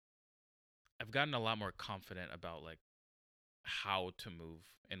I've gotten a lot more confident about like how to move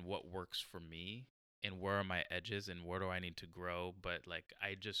and what works for me and where are my edges and where do I need to grow. But like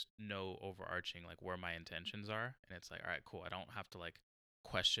I just know overarching like where my intentions are, and it's like, all right, cool. I don't have to like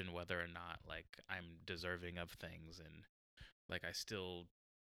question whether or not like I'm deserving of things, and like I still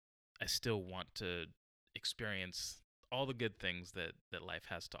want to experience all the good things that life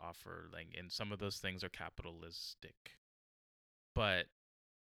has to offer. Like, and some of those things are capitalistic, but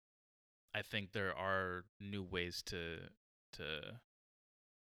I think there are new ways to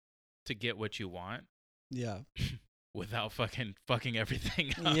to get what you want Yeah. without fucking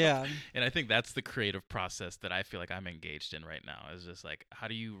everything up. Yeah. And I think that's the creative process that I feel like I'm engaged in right now. Is just like, how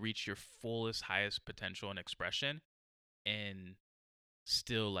do you reach your fullest, highest potential and expression, and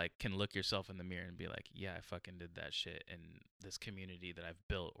still like can look yourself in the mirror and be like, yeah, I fucking did that shit. And this community that I've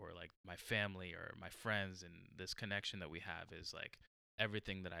built, or like my family or my friends, and this connection that we have is like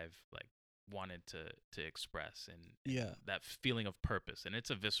everything that I've like wanted to express, and Yeah. that feeling of purpose. And it's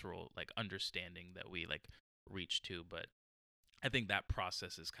a visceral like understanding that we like reach to, but I think that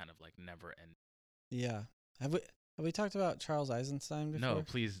process is kind of like never end. Yeah. Have we talked about Charles Eisenstein No, before?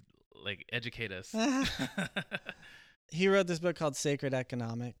 please like educate us. He wrote this book called Sacred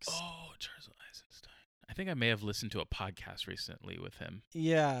Economics. Oh, Charles Eisenstein. I think I may have listened to a podcast recently with him.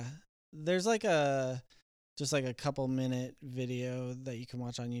 Yeah. There's like just like a couple minute video that you can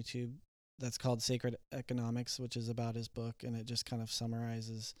watch on YouTube that's called Sacred Economics, which is about his book, and it just kind of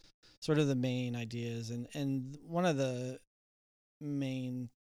summarizes sort of the main ideas, and one of the main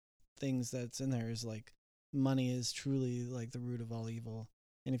things that's in there is like money is truly like the root of all evil.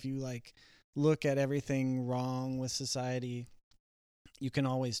 And if you like look at everything wrong with society, you can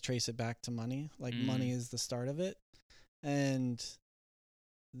always trace it back to money. Like money is the start of it. And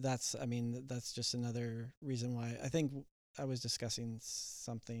that's just another reason why I think I was discussing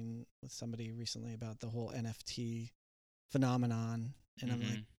something with somebody recently about the whole NFT phenomenon. And I'm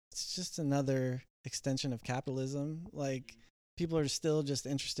like, it's just another extension of capitalism. Like, people are still just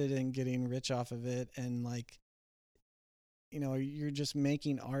interested in getting rich off of it. And like, you're just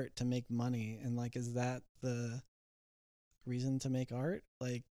making art to make money. And like, is that the reason to make art?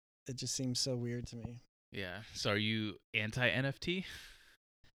 Like, it just seems so weird to me. Yeah. So are you anti NFT?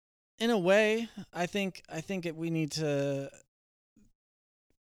 In a way, I think we need to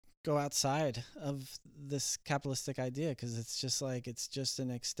go outside of this capitalistic idea, because it's just an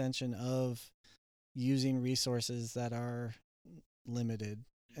extension of using resources that are limited.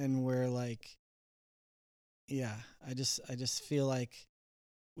 And we're like, yeah, I just feel like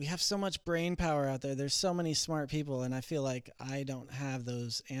we have so much brain power out there. There's so many smart people, and I feel like I don't have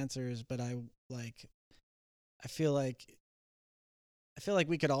those answers, but I feel like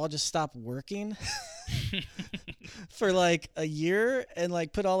we could all just stop working for like a year and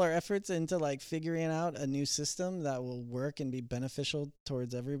like put all our efforts into like figuring out a new system that will work and be beneficial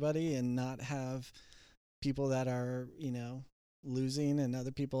towards everybody, and not have people that are, losing and other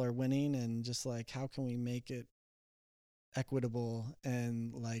people are winning. And just like, how can we make it equitable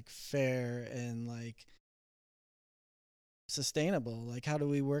and like fair and like sustainable? Like, how do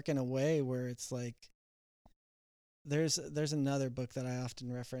we work in a way where it's like, there's another book that I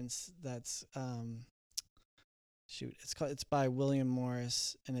often reference that's it's by William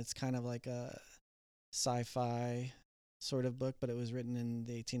Morris, and it's kind of like a sci-fi sort of book, but it was written in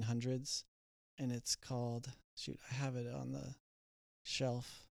the 1800s, and it's called, I have it on the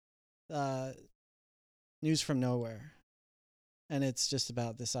shelf, News from Nowhere. And it's just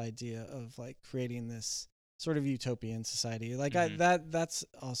about this idea of like creating this sort of utopian society. Like, that's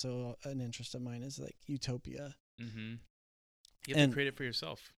also an interest of mine, is like utopia. Mm-hmm. You have to create it for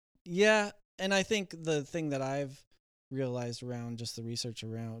yourself. Yeah. And I think the thing that I've realized around just the research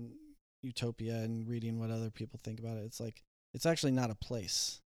around utopia and reading what other people think about it, it's like, it's actually not a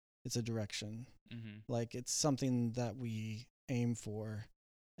place. It's a direction. Mm-hmm. Like, it's something that we aim for,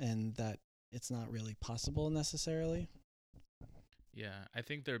 and that it's not really possible necessarily. Yeah, I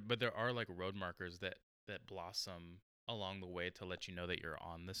think there are like road markers that blossom along the way to let you know that you're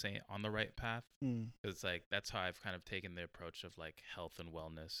on the right path. It's like, that's how I've kind of taken the approach of like health and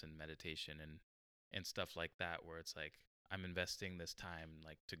wellness and meditation and stuff like that, where it's like I'm investing this time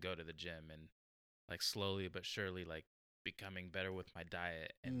like to go to the gym, and like slowly but surely like becoming better with my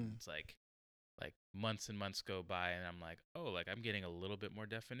diet. And it's like months and months go by, and I'm like, oh, like I'm getting a little bit more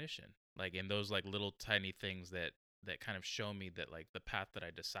definition, like in those like little tiny things that kind of show me that like the path that I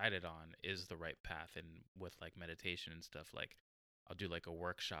decided on is the right path. And with like meditation and stuff, like I'll do like a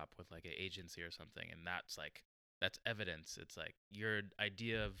workshop with like an agency or something, and that's like that's evidence. It's like your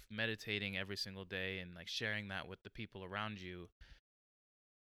idea of meditating every single day and like sharing that with the people around you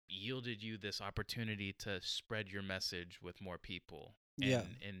yielded you this opportunity to spread your message with more people. Yeah.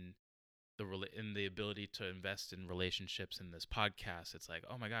 And in the ability to invest in relationships in this podcast, it's like,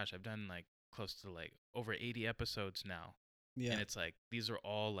 oh my gosh, I've done like close to like over 80 episodes now. Yeah. And it's like these are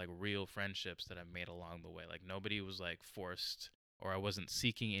all like real friendships that I've made along the way. Like nobody was like forced, or I wasn't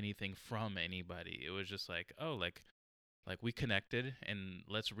seeking anything from anybody. It was just like, oh, like we connected, and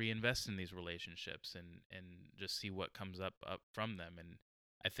let's reinvest in these relationships and just see what comes up from them. And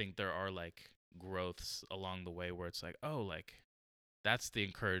I think there are like growths along the way where it's like, oh, like that's the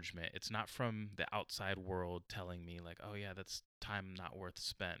encouragement. It's not from the outside world telling me like, oh yeah, that's time not worth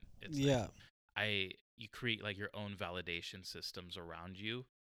spent. It's Yeah. like you create like your own validation systems around you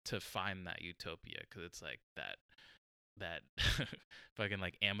to find that utopia, because it's like that fucking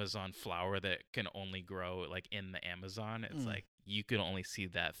like Amazon flower that can only grow like in the Amazon. It's like you can only see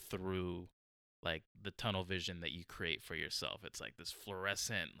that through like the tunnel vision that you create for yourself. It's like this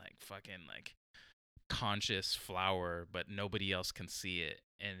fluorescent like fucking like conscious flower, but nobody else can see it.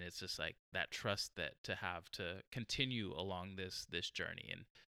 And it's just like that trust that to have to continue along this journey. And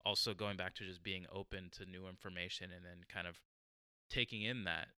also going back to just being open to new information, and then kind of taking in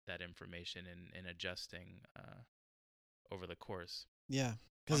that information and adjusting over the course. Yeah.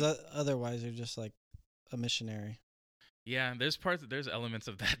 Because otherwise you're just like a missionary. Yeah, there's elements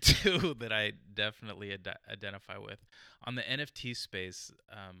of that too that I definitely identify with. On the NFT space,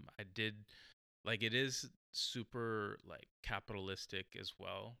 I did like, it is super like capitalistic as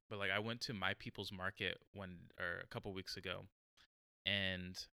well, but like I went to My People's Market a couple weeks ago,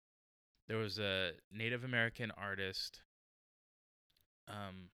 and there was a Native American artist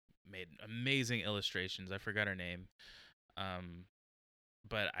made amazing illustrations. I forgot her name.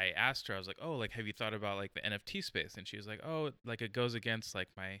 But I asked her, I was like, oh, like, have you thought about like the NFT space? And she was like, oh, like it goes against like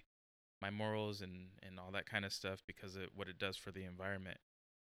my morals and all that kind of stuff because of what it does for the environment.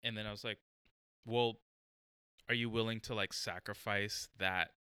 And then I was like, well, are you willing to like sacrifice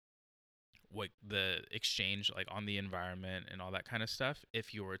that, what the exchange like on the environment and all that kind of stuff,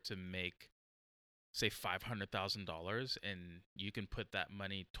 if you were to make say $500,000 and you can put that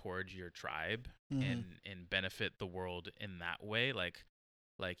money towards your tribe and benefit the world in that way? Like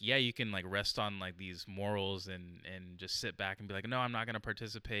yeah, you can like rest on like these morals and just sit back and be like, no, I'm not going to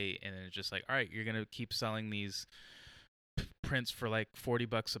participate. And then it's just like, all right, you're going to keep selling these prints for like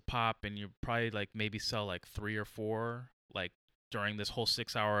 $40 a pop, and you probably like maybe sell like 3 or 4 like during this whole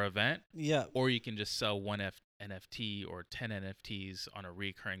 6-hour event. Yeah. Or you can just sell one NFT or 10 NFTs on a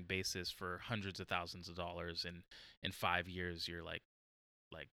recurring basis for hundreds of thousands of dollars, and in 5 years you're like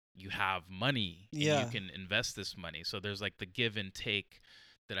you have money and Yeah. you can invest this money. So there's like the give and take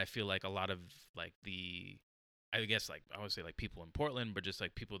that I feel like a lot of like I guess like I would say like people in Portland, but just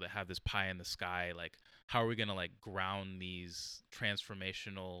like people that have this pie in the sky, like how are we gonna like ground these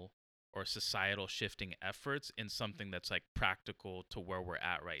transformational or societal shifting efforts in something that's like practical to where we're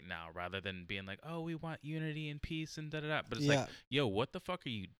at right now, rather than being like, oh, we want unity and peace and da da da. But it's like, yo, what the fuck are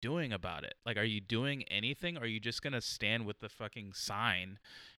you doing about it? Like, are you doing anything? Or are you just gonna stand with the fucking sign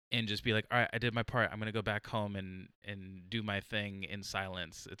and just be like, all right, I did my part, I'm gonna go back home and do my thing in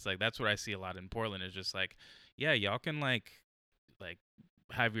silence? It's like that's what I see a lot in Portland, is just like, yeah, y'all can like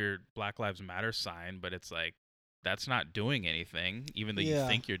have your Black Lives Matter sign, but it's like that's not doing anything, even though you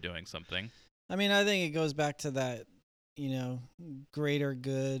think you're doing something. I mean, I think it goes back to that, greater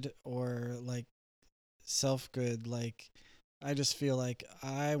good or like self good. Like, I just feel like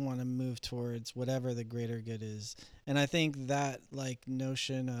I want to move towards whatever the greater good is. And I think that like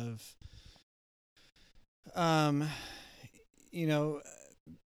notion of,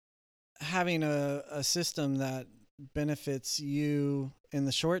 having a system that benefits you in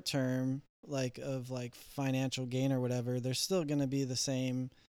the short term, like of like financial gain or whatever, there's still going to be the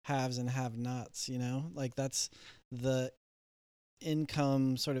same haves and have nots, like that's the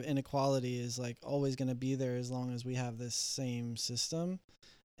income sort of inequality is like always going to be there as long as we have this same system.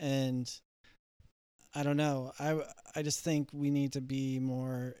 And I don't know. I just think we need to be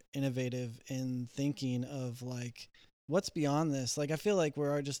more innovative in thinking of like what's beyond this. Like I feel like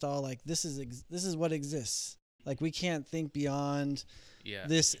we're just all like this is what exists. Like we can't think beyond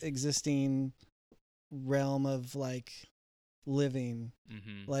this existing realm of like living.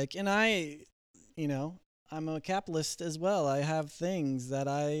 Like, and I'm a capitalist as well. I have things that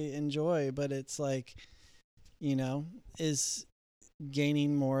I enjoy, but it's like, is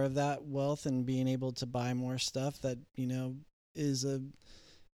gaining more of that wealth and being able to buy more stuff that, is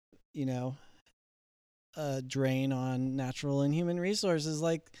a drain on natural and human resources.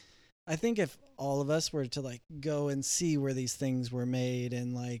 Like I think if all of us were to like go and see where these things were made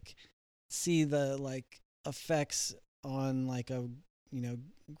and like see the like effects on like a, you know,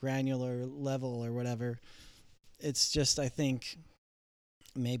 granular level or whatever, it's just, I think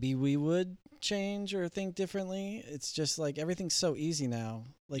maybe we would change or think differently. It's just like everything's so easy now.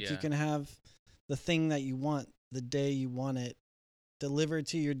 Like you Yeah. can have the thing that you want the day you want it delivered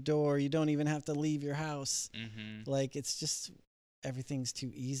to your door. You don't even have to leave your house. Mhm. Like it's just everything's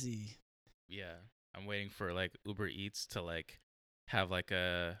too easy. Yeah. I'm waiting for like Uber Eats to like have like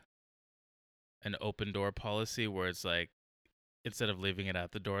an open door policy where it's like instead of leaving it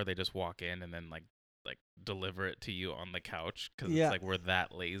at the door, they just walk in and then like deliver it to you on the couch because it's Yeah. like we're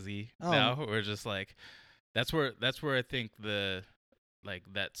that lazy Oh, now. We're just like that's where I think the like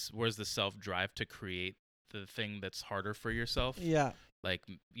that's where's the self drive to create the thing that's harder for yourself. yeah. Like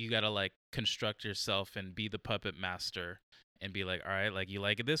you gotta like construct yourself and be the puppet master and be like, all right, like you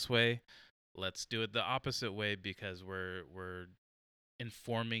like it this way, let's do it the opposite way because we're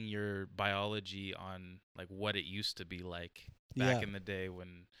informing your biology on like what it used to be like back Yeah. in the day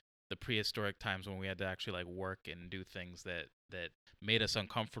when the prehistoric times when we had to actually like work and do things that made us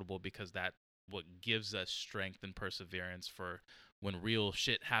uncomfortable because that what gives us strength and perseverance for when real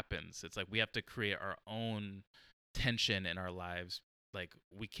shit happens. It's like we have to create our own tension in our lives. Like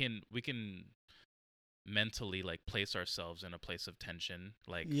we can mentally like place ourselves in a place of tension,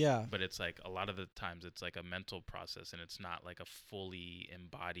 like, Yeah. but it's like a lot of the times it's like a mental process and it's not like a fully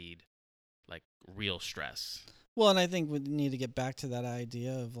embodied like real stress. Well, and I think we need to get back to that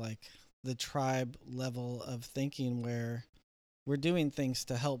idea of like the tribe level of thinking where we're doing things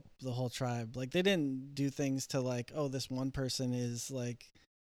to help the whole tribe. Like they didn't do things to like, oh, this one person is like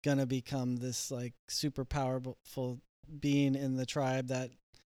gonna become this like super powerful being in the tribe that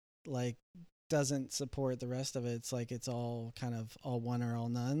like doesn't support the rest of it. It's like it's all kind of all one or all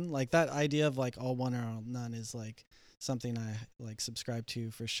none. Like that idea of like all one or all none is like something I like subscribe to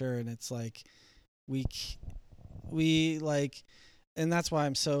for sure. And it's like we we like, and that's why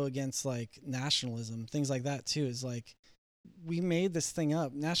I'm so against like nationalism, things like that too. Is like we made this thing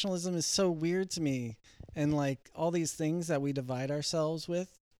up. Nationalism is so weird to me, and like all these things that we divide ourselves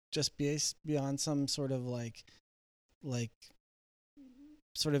with, just based beyond some sort of like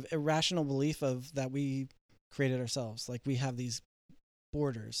sort of irrational belief of that we created ourselves. Like we have these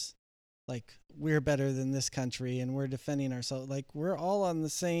borders. Like we're better than this country, and we're defending ourselves. Like we're all on the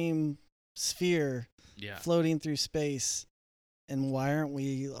same sphere, Yeah. floating through space. And why aren't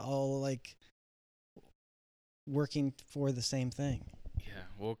we all like working for the same thing? Yeah,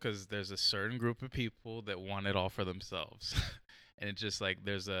 well, because there's a certain group of people that want it all for themselves, and it's just like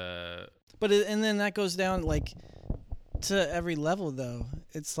there's a But and then that goes down like to every level though.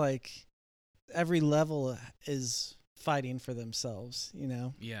 It's like every level is fighting for themselves, you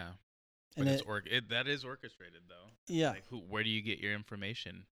know. yeah, but And that is orchestrated though. It's yeah, like where do you get your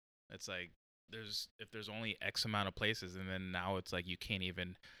information? It's like if there's only X amount of places, and then now it's like you can't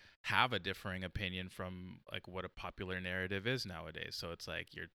even have a differing opinion from like what a popular narrative is nowadays. So it's like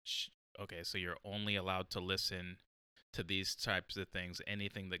okay, so you're only allowed to listen to these types of things.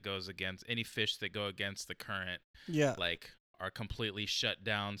 Anything that goes against any fish that go against the current, yeah, like are completely shut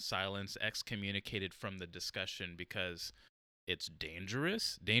down, silenced, excommunicated from the discussion because it's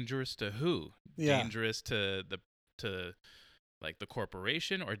dangerous. Dangerous to who? yeah. Dangerous to to like the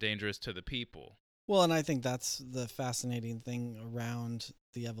corporation or dangerous to the people? Well, and I think that's the fascinating thing around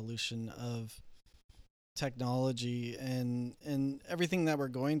the evolution of technology and everything that we're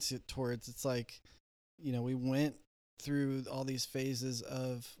going towards. It's like, you know, we went through all these phases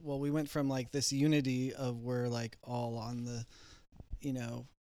of, well, we went from like this unity of we're like all on the, you know,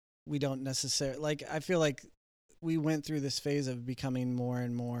 we don't necessarily like, I feel like we went through this phase of becoming more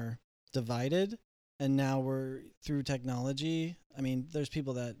and more divided, and now we're through technology. I mean, there's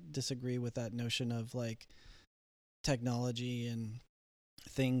people that disagree with that notion of like technology and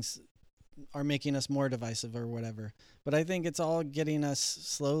things are making us more divisive or whatever. But I think it's all getting us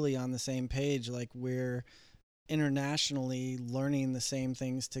slowly on the same page. Like we're internationally learning the same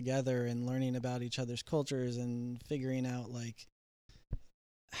things together and learning about each other's cultures and figuring out like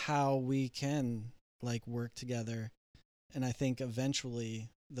how we can like work together. And I think eventually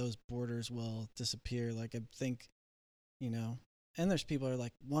those borders will disappear. Like I think, you know, and there's people who are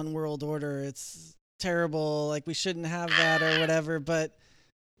like one world order, it's terrible, like we shouldn't have that or whatever, but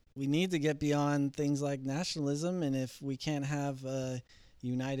we need to get beyond things like nationalism. And if we can't have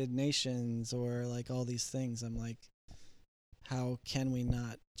United Nations or like all these things, I'm like, how can we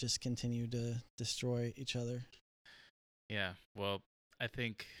not just continue to destroy each other? Yeah. Well, I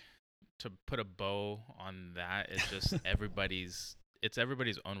think to put a bow on that is just everybody's it's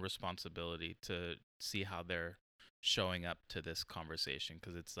everybody's own responsibility to see how they're showing up to this conversation,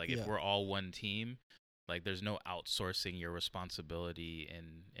 because it's like if we're all one team, like there's no outsourcing your responsibility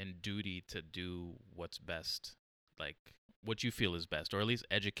and duty to do what's best, like what you feel is best, or at least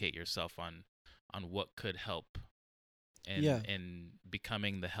educate yourself on what could help and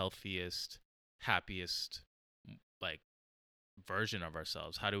becoming the healthiest, happiest, like version of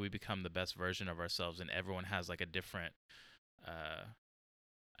ourselves. How do we become the best version of ourselves? And everyone has like a different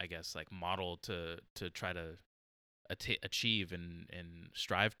I guess like model to try to achieve and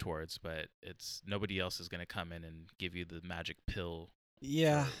strive towards, but it's nobody else is going to come in and give you the magic pill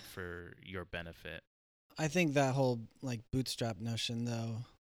for your benefit. I think that whole like bootstrap notion though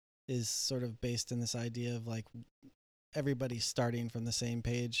is sort of based in this idea of like everybody's starting from the same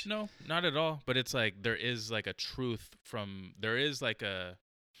page. No, not at all. But it's like there is like a truth from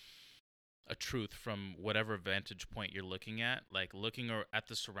whatever vantage point you're looking at, like looking at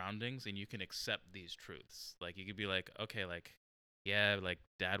the surroundings, and you can accept these truths. Like you could be like, okay, like yeah, like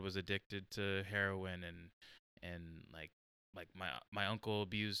dad was addicted to heroin, and like my uncle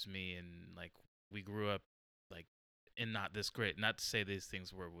abused me, and like we grew up like in not this great, not to say these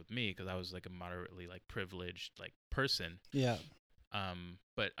things were with me, because I was like a moderately like privileged like person. Yeah.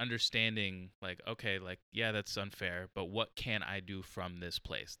 But understanding like, okay, like, yeah, that's unfair, but what can I do from this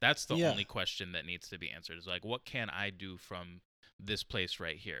place? That's the only question that needs to be answered, is like, what can I do from this place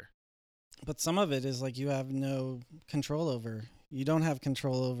right here? But some of it is like you have no control over. You don't have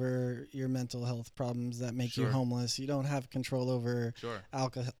control over your mental health problems that make you homeless. You don't have control over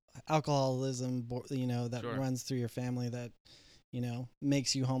alcoholism, that runs through your family that,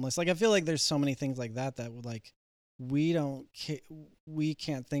 makes you homeless. Like, I feel like there's so many things like that would like, we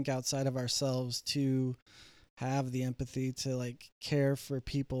can't think outside of ourselves to have the empathy to like care for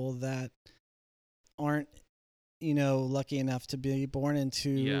people that aren't, lucky enough to be born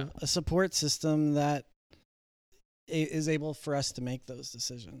into a support system that is able for us to make those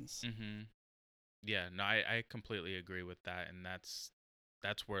decisions. Mm-hmm. Yeah, no, I completely agree with that. And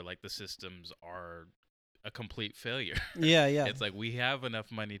that's where like the systems are a complete failure. Yeah. It's like we have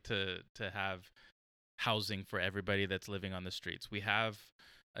enough money to have housing for everybody that's living on the streets. We have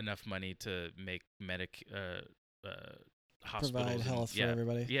enough money to make hospitals, provide health for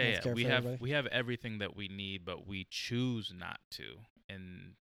everybody. Yeah. We have everything that we need, but we choose not to.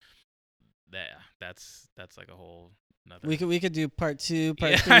 And that's like a whole another. We could do part 2,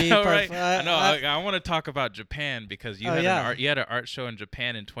 part 3, part right? 5. I know. I want to talk about Japan, because you had an art show in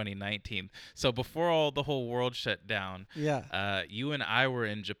Japan in 2019. So before the whole world shut down, you and I were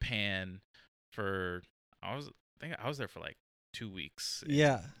in Japan for I think I was there for like 2 weeks.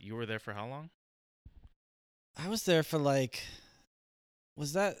 Yeah. You were there for how long? I was there for like,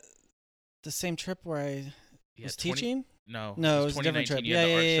 was that the same trip where I was teaching? No, it was a different trip.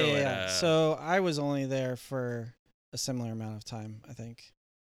 Yeah. So I was only there for a similar amount of time, I think.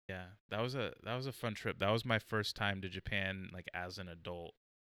 Yeah, that was a fun trip. That was my first time to Japan, like as an adult.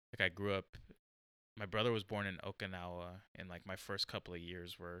 Like I grew up. My brother was born in Okinawa, and like my first couple of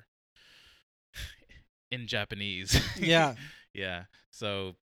years were in Japanese. Yeah. Yeah.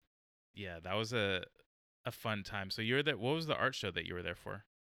 So, yeah, that was a fun time. So you were there. What was the art show that you were there for?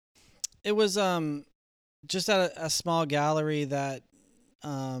 It was just at a small gallery that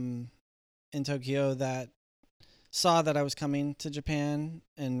in Tokyo that saw that I was coming to Japan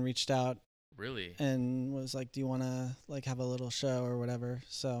and reached out. Really? And was like, "Do you want to like have a little show or whatever?"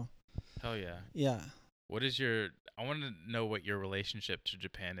 So. Hell yeah. Yeah. I want to know what your relationship to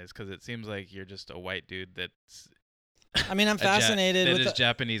Japan is, because it seems like you're just a white dude that's. I mean, I'm fascinated with is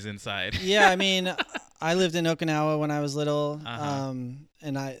Japanese inside. Yeah, I mean, I lived in Okinawa when I was little, and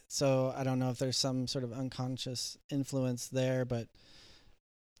I don't know if there's some sort of unconscious influence there, but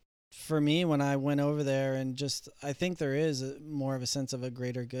for me, when I went over there, and just I think there is more of a sense of a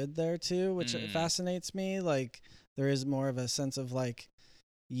greater good there too, which fascinates me. Like there is more of a sense of like,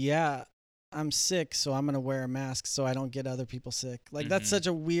 yeah, I'm sick, so I'm going to wear a mask so I don't get other people sick. Like, that's such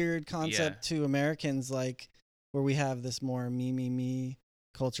a weird concept to Americans, like, where we have this more me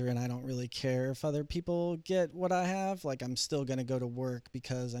culture, and I don't really care if other people get what I have. Like, I'm still going to go to work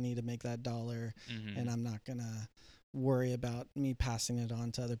because I need to make that dollar, and I'm not going to worry about me passing it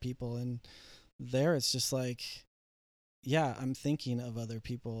on to other people. And there it's just like, yeah, I'm thinking of other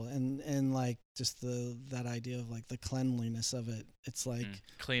people, and like just that idea of like the cleanliness of it. It's like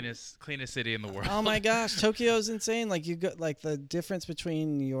cleanest city in the world. Oh my gosh, Tokyo's insane. Like you got like the difference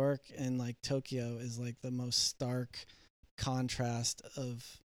between New York and like Tokyo is like the most stark contrast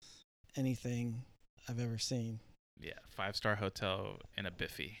of anything I've ever seen. Yeah, 5-star hotel and a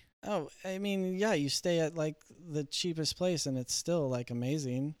biffy. Oh, I mean, yeah, you stay at like the cheapest place and it's still like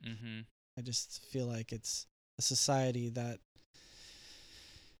amazing. Mm-hmm. I just feel like it's a society that,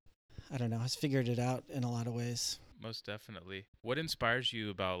 I don't know, has figured it out in a lot of ways. Most definitely. What inspires you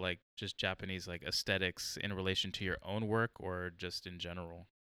about like just Japanese like aesthetics in relation to your own work or just in general?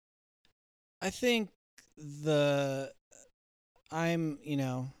 I think the I'm,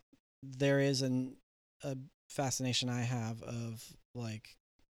 there is a fascination I have of like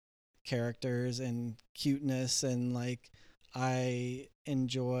characters and cuteness, and like I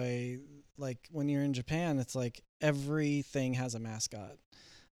enjoy, like when you're in Japan, it's like everything has a mascot.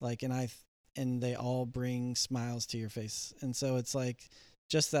 Like and they all bring smiles to your face. And so it's like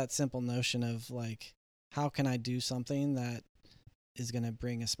just that simple notion of like, how can I do something that is going to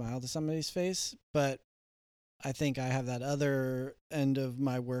bring a smile to somebody's face? But I think I have that other end of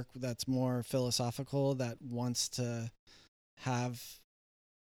my work that's more philosophical, that wants to have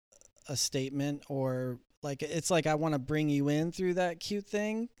a statement, or like it's like I want to bring you in through that cute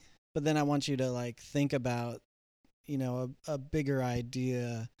thing, but then I want you to like think about, a bigger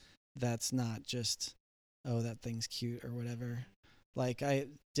idea that's not just, oh, that thing's cute or whatever. Like I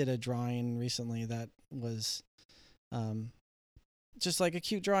did a drawing recently that was um just like a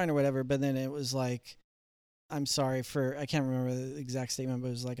cute drawing or whatever, but then it was like, I'm sorry for, I can't remember the exact statement, but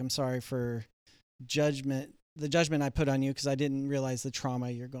it was like, I'm sorry for the judgment I put on you because I didn't realize the trauma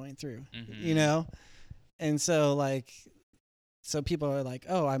you're going through, you Mm-hmm. know? And so, like, so people are like,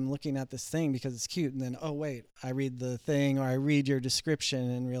 oh, I'm looking at this thing because it's cute. And then, oh, wait, I read the thing or I read your description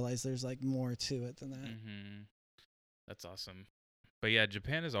and realize there's like more to it than that. Mm-hmm. That's awesome. But yeah,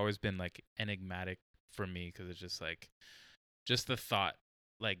 Japan has always been like enigmatic for me because it's just like just the thought,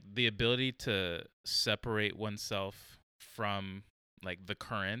 like the ability to separate oneself from like the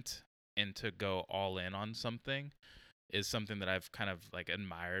current and to go all in on something is something that I've kind of like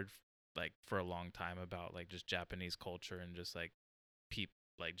admired like for a long time about like just Japanese culture and just like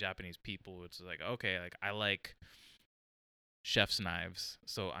like Japanese people. It's like, okay, like I like chef's knives,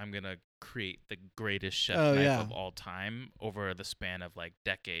 so I'm gonna create the greatest chef's Oh, knife yeah. of all time over the span of like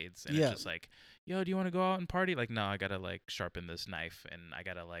decades. And it's Yeah. just like, yo, do you want to go out and party? Like, no, I gotta like sharpen this knife and I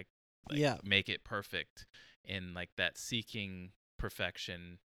gotta like Yeah. make it perfect. And like that seeking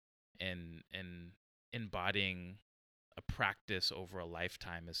perfection and embodying a practice over a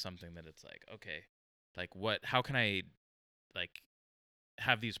lifetime is something that it's like, okay, like how can I like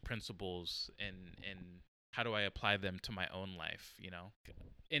have these principles and how do I apply them to my own life, you know?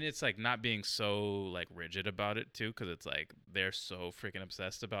 And it's like not being so like rigid about it too, because it's like they're so freaking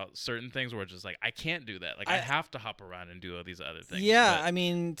obsessed about certain things where it's just like I can't do that. Like I I, have to hop around and do all these other things. yeah. But I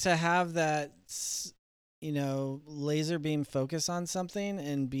mean, to have that, laser beam focus on something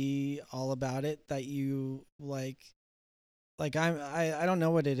and be all about it, that you like I don't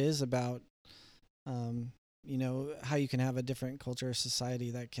know what it is about, um how you can have a different culture or society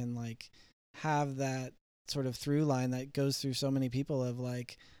that can like have that sort of through line that goes through so many people of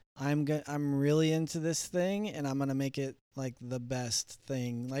like, I'm really into this thing and I'm going to make it like the best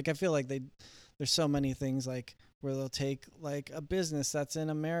thing. Like I feel like there's so many things like where they'll take like a business that's in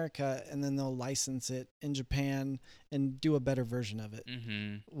America and then they'll license it in Japan and do a better version of it,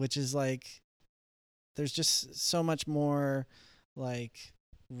 mhm. which is like, there's just so much more like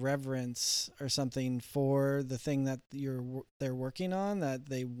reverence or something for the thing that they're working on, that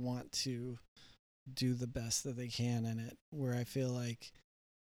they want to do the best that they can in it, where I feel like,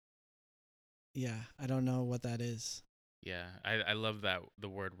 yeah, I don't know what that is. Yeah, I love that the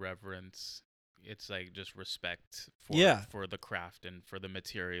word reverence. It's like just respect Yeah. for the craft and for the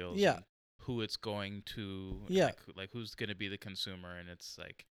materials Yeah. and who it's going to and Yeah. like who's going to be the consumer. And it's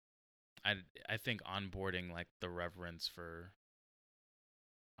like I I think onboarding like the reverence for,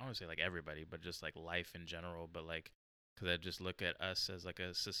 I don't want to say like everybody, but just like life in general. But like, because I just look at us as like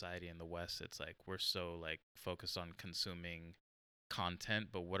a society in the West, it's like we're so like focused on consuming content,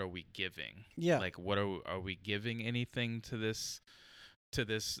 but what are we giving? Yeah. Like, are we giving anything to this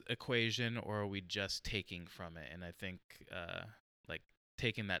equation, or are we just taking from it? And I think like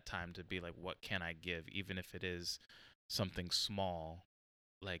taking that time to be like, what can I give, even if it is something small,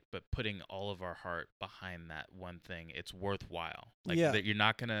 like, but putting all of our heart behind that one thing, it's worthwhile. Like Yeah. that you're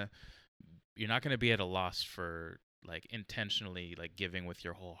not gonna be at a loss for like intentionally like giving with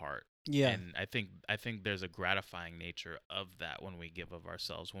your whole heart. Yeah. And I think there's a gratifying nature of that when we give of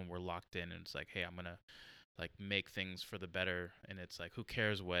ourselves, when we're locked in and it's like, hey, I'm gonna like make things for the better. And it's like, who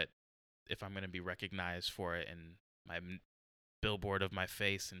cares what, if I'm gonna be recognized for it and my billboard of my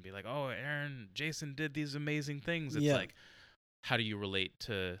face and be like, oh, Aaron, Jason did these amazing things. It's Yeah. like, how do you relate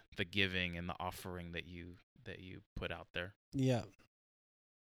to the giving and the offering that you put out there? Yeah.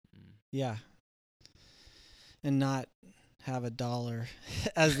 Yeah. And not have $1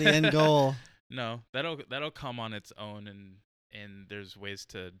 as the end goal. No, that'll come on its own, and there's ways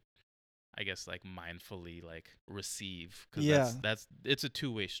to, I guess, like mindfully like receive, because that's it's a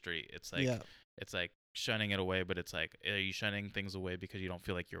two-way street. It's like shunning it away, but it's like, are you shunning things away because you don't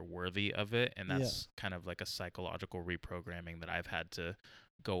feel like you're worthy of it? And that's kind of like a psychological reprogramming that I've had to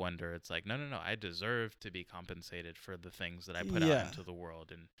go under. It's like, no, I deserve to be compensated for the things that I put out into the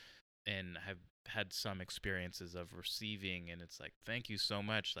world, and have had some experiences of receiving, and it's like, thank you so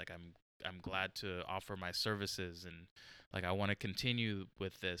much. Like, I'm glad to offer my services, and like I want to continue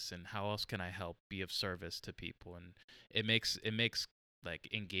with this, and how else can I help be of service to people? And it makes like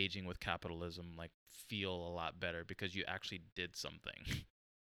engaging with capitalism like feel a lot better, because you actually did something.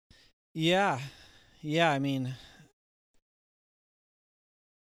 Yeah. I mean,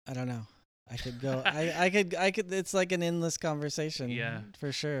 I don't know. I could go. I could. It's like an endless conversation. Yeah,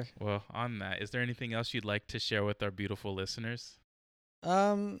 for sure. Well, on that, is there anything else you'd like to share with our beautiful listeners?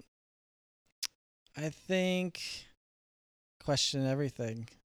 I think question everything.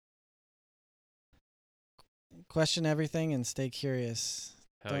 Question everything and stay curious.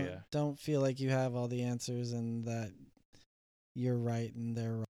 Don't feel like you have all the answers and that you're right and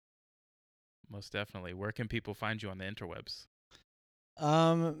they're wrong. Most definitely. Where can people find you on the interwebs?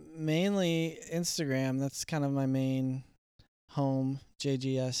 Mainly Instagram. That's kind of my main home.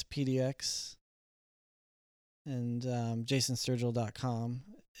 JGS PDX. And jasonsturgill.com.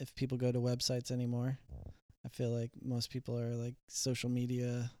 If people go to websites anymore, I feel like most people are like social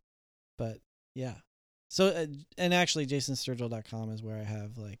media, but yeah. So and actually jasonsturgill.com is where I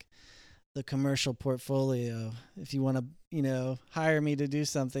have like the commercial portfolio. If you want to, hire me to do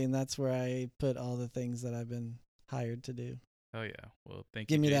something, that's where I put all the things that I've been hired to do. Oh yeah. Well, thank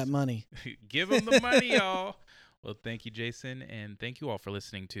you. Give me that money. Give them the money, y'all. Well, thank you, Jason, and thank you all for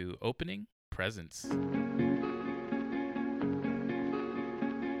listening to Opening Presents.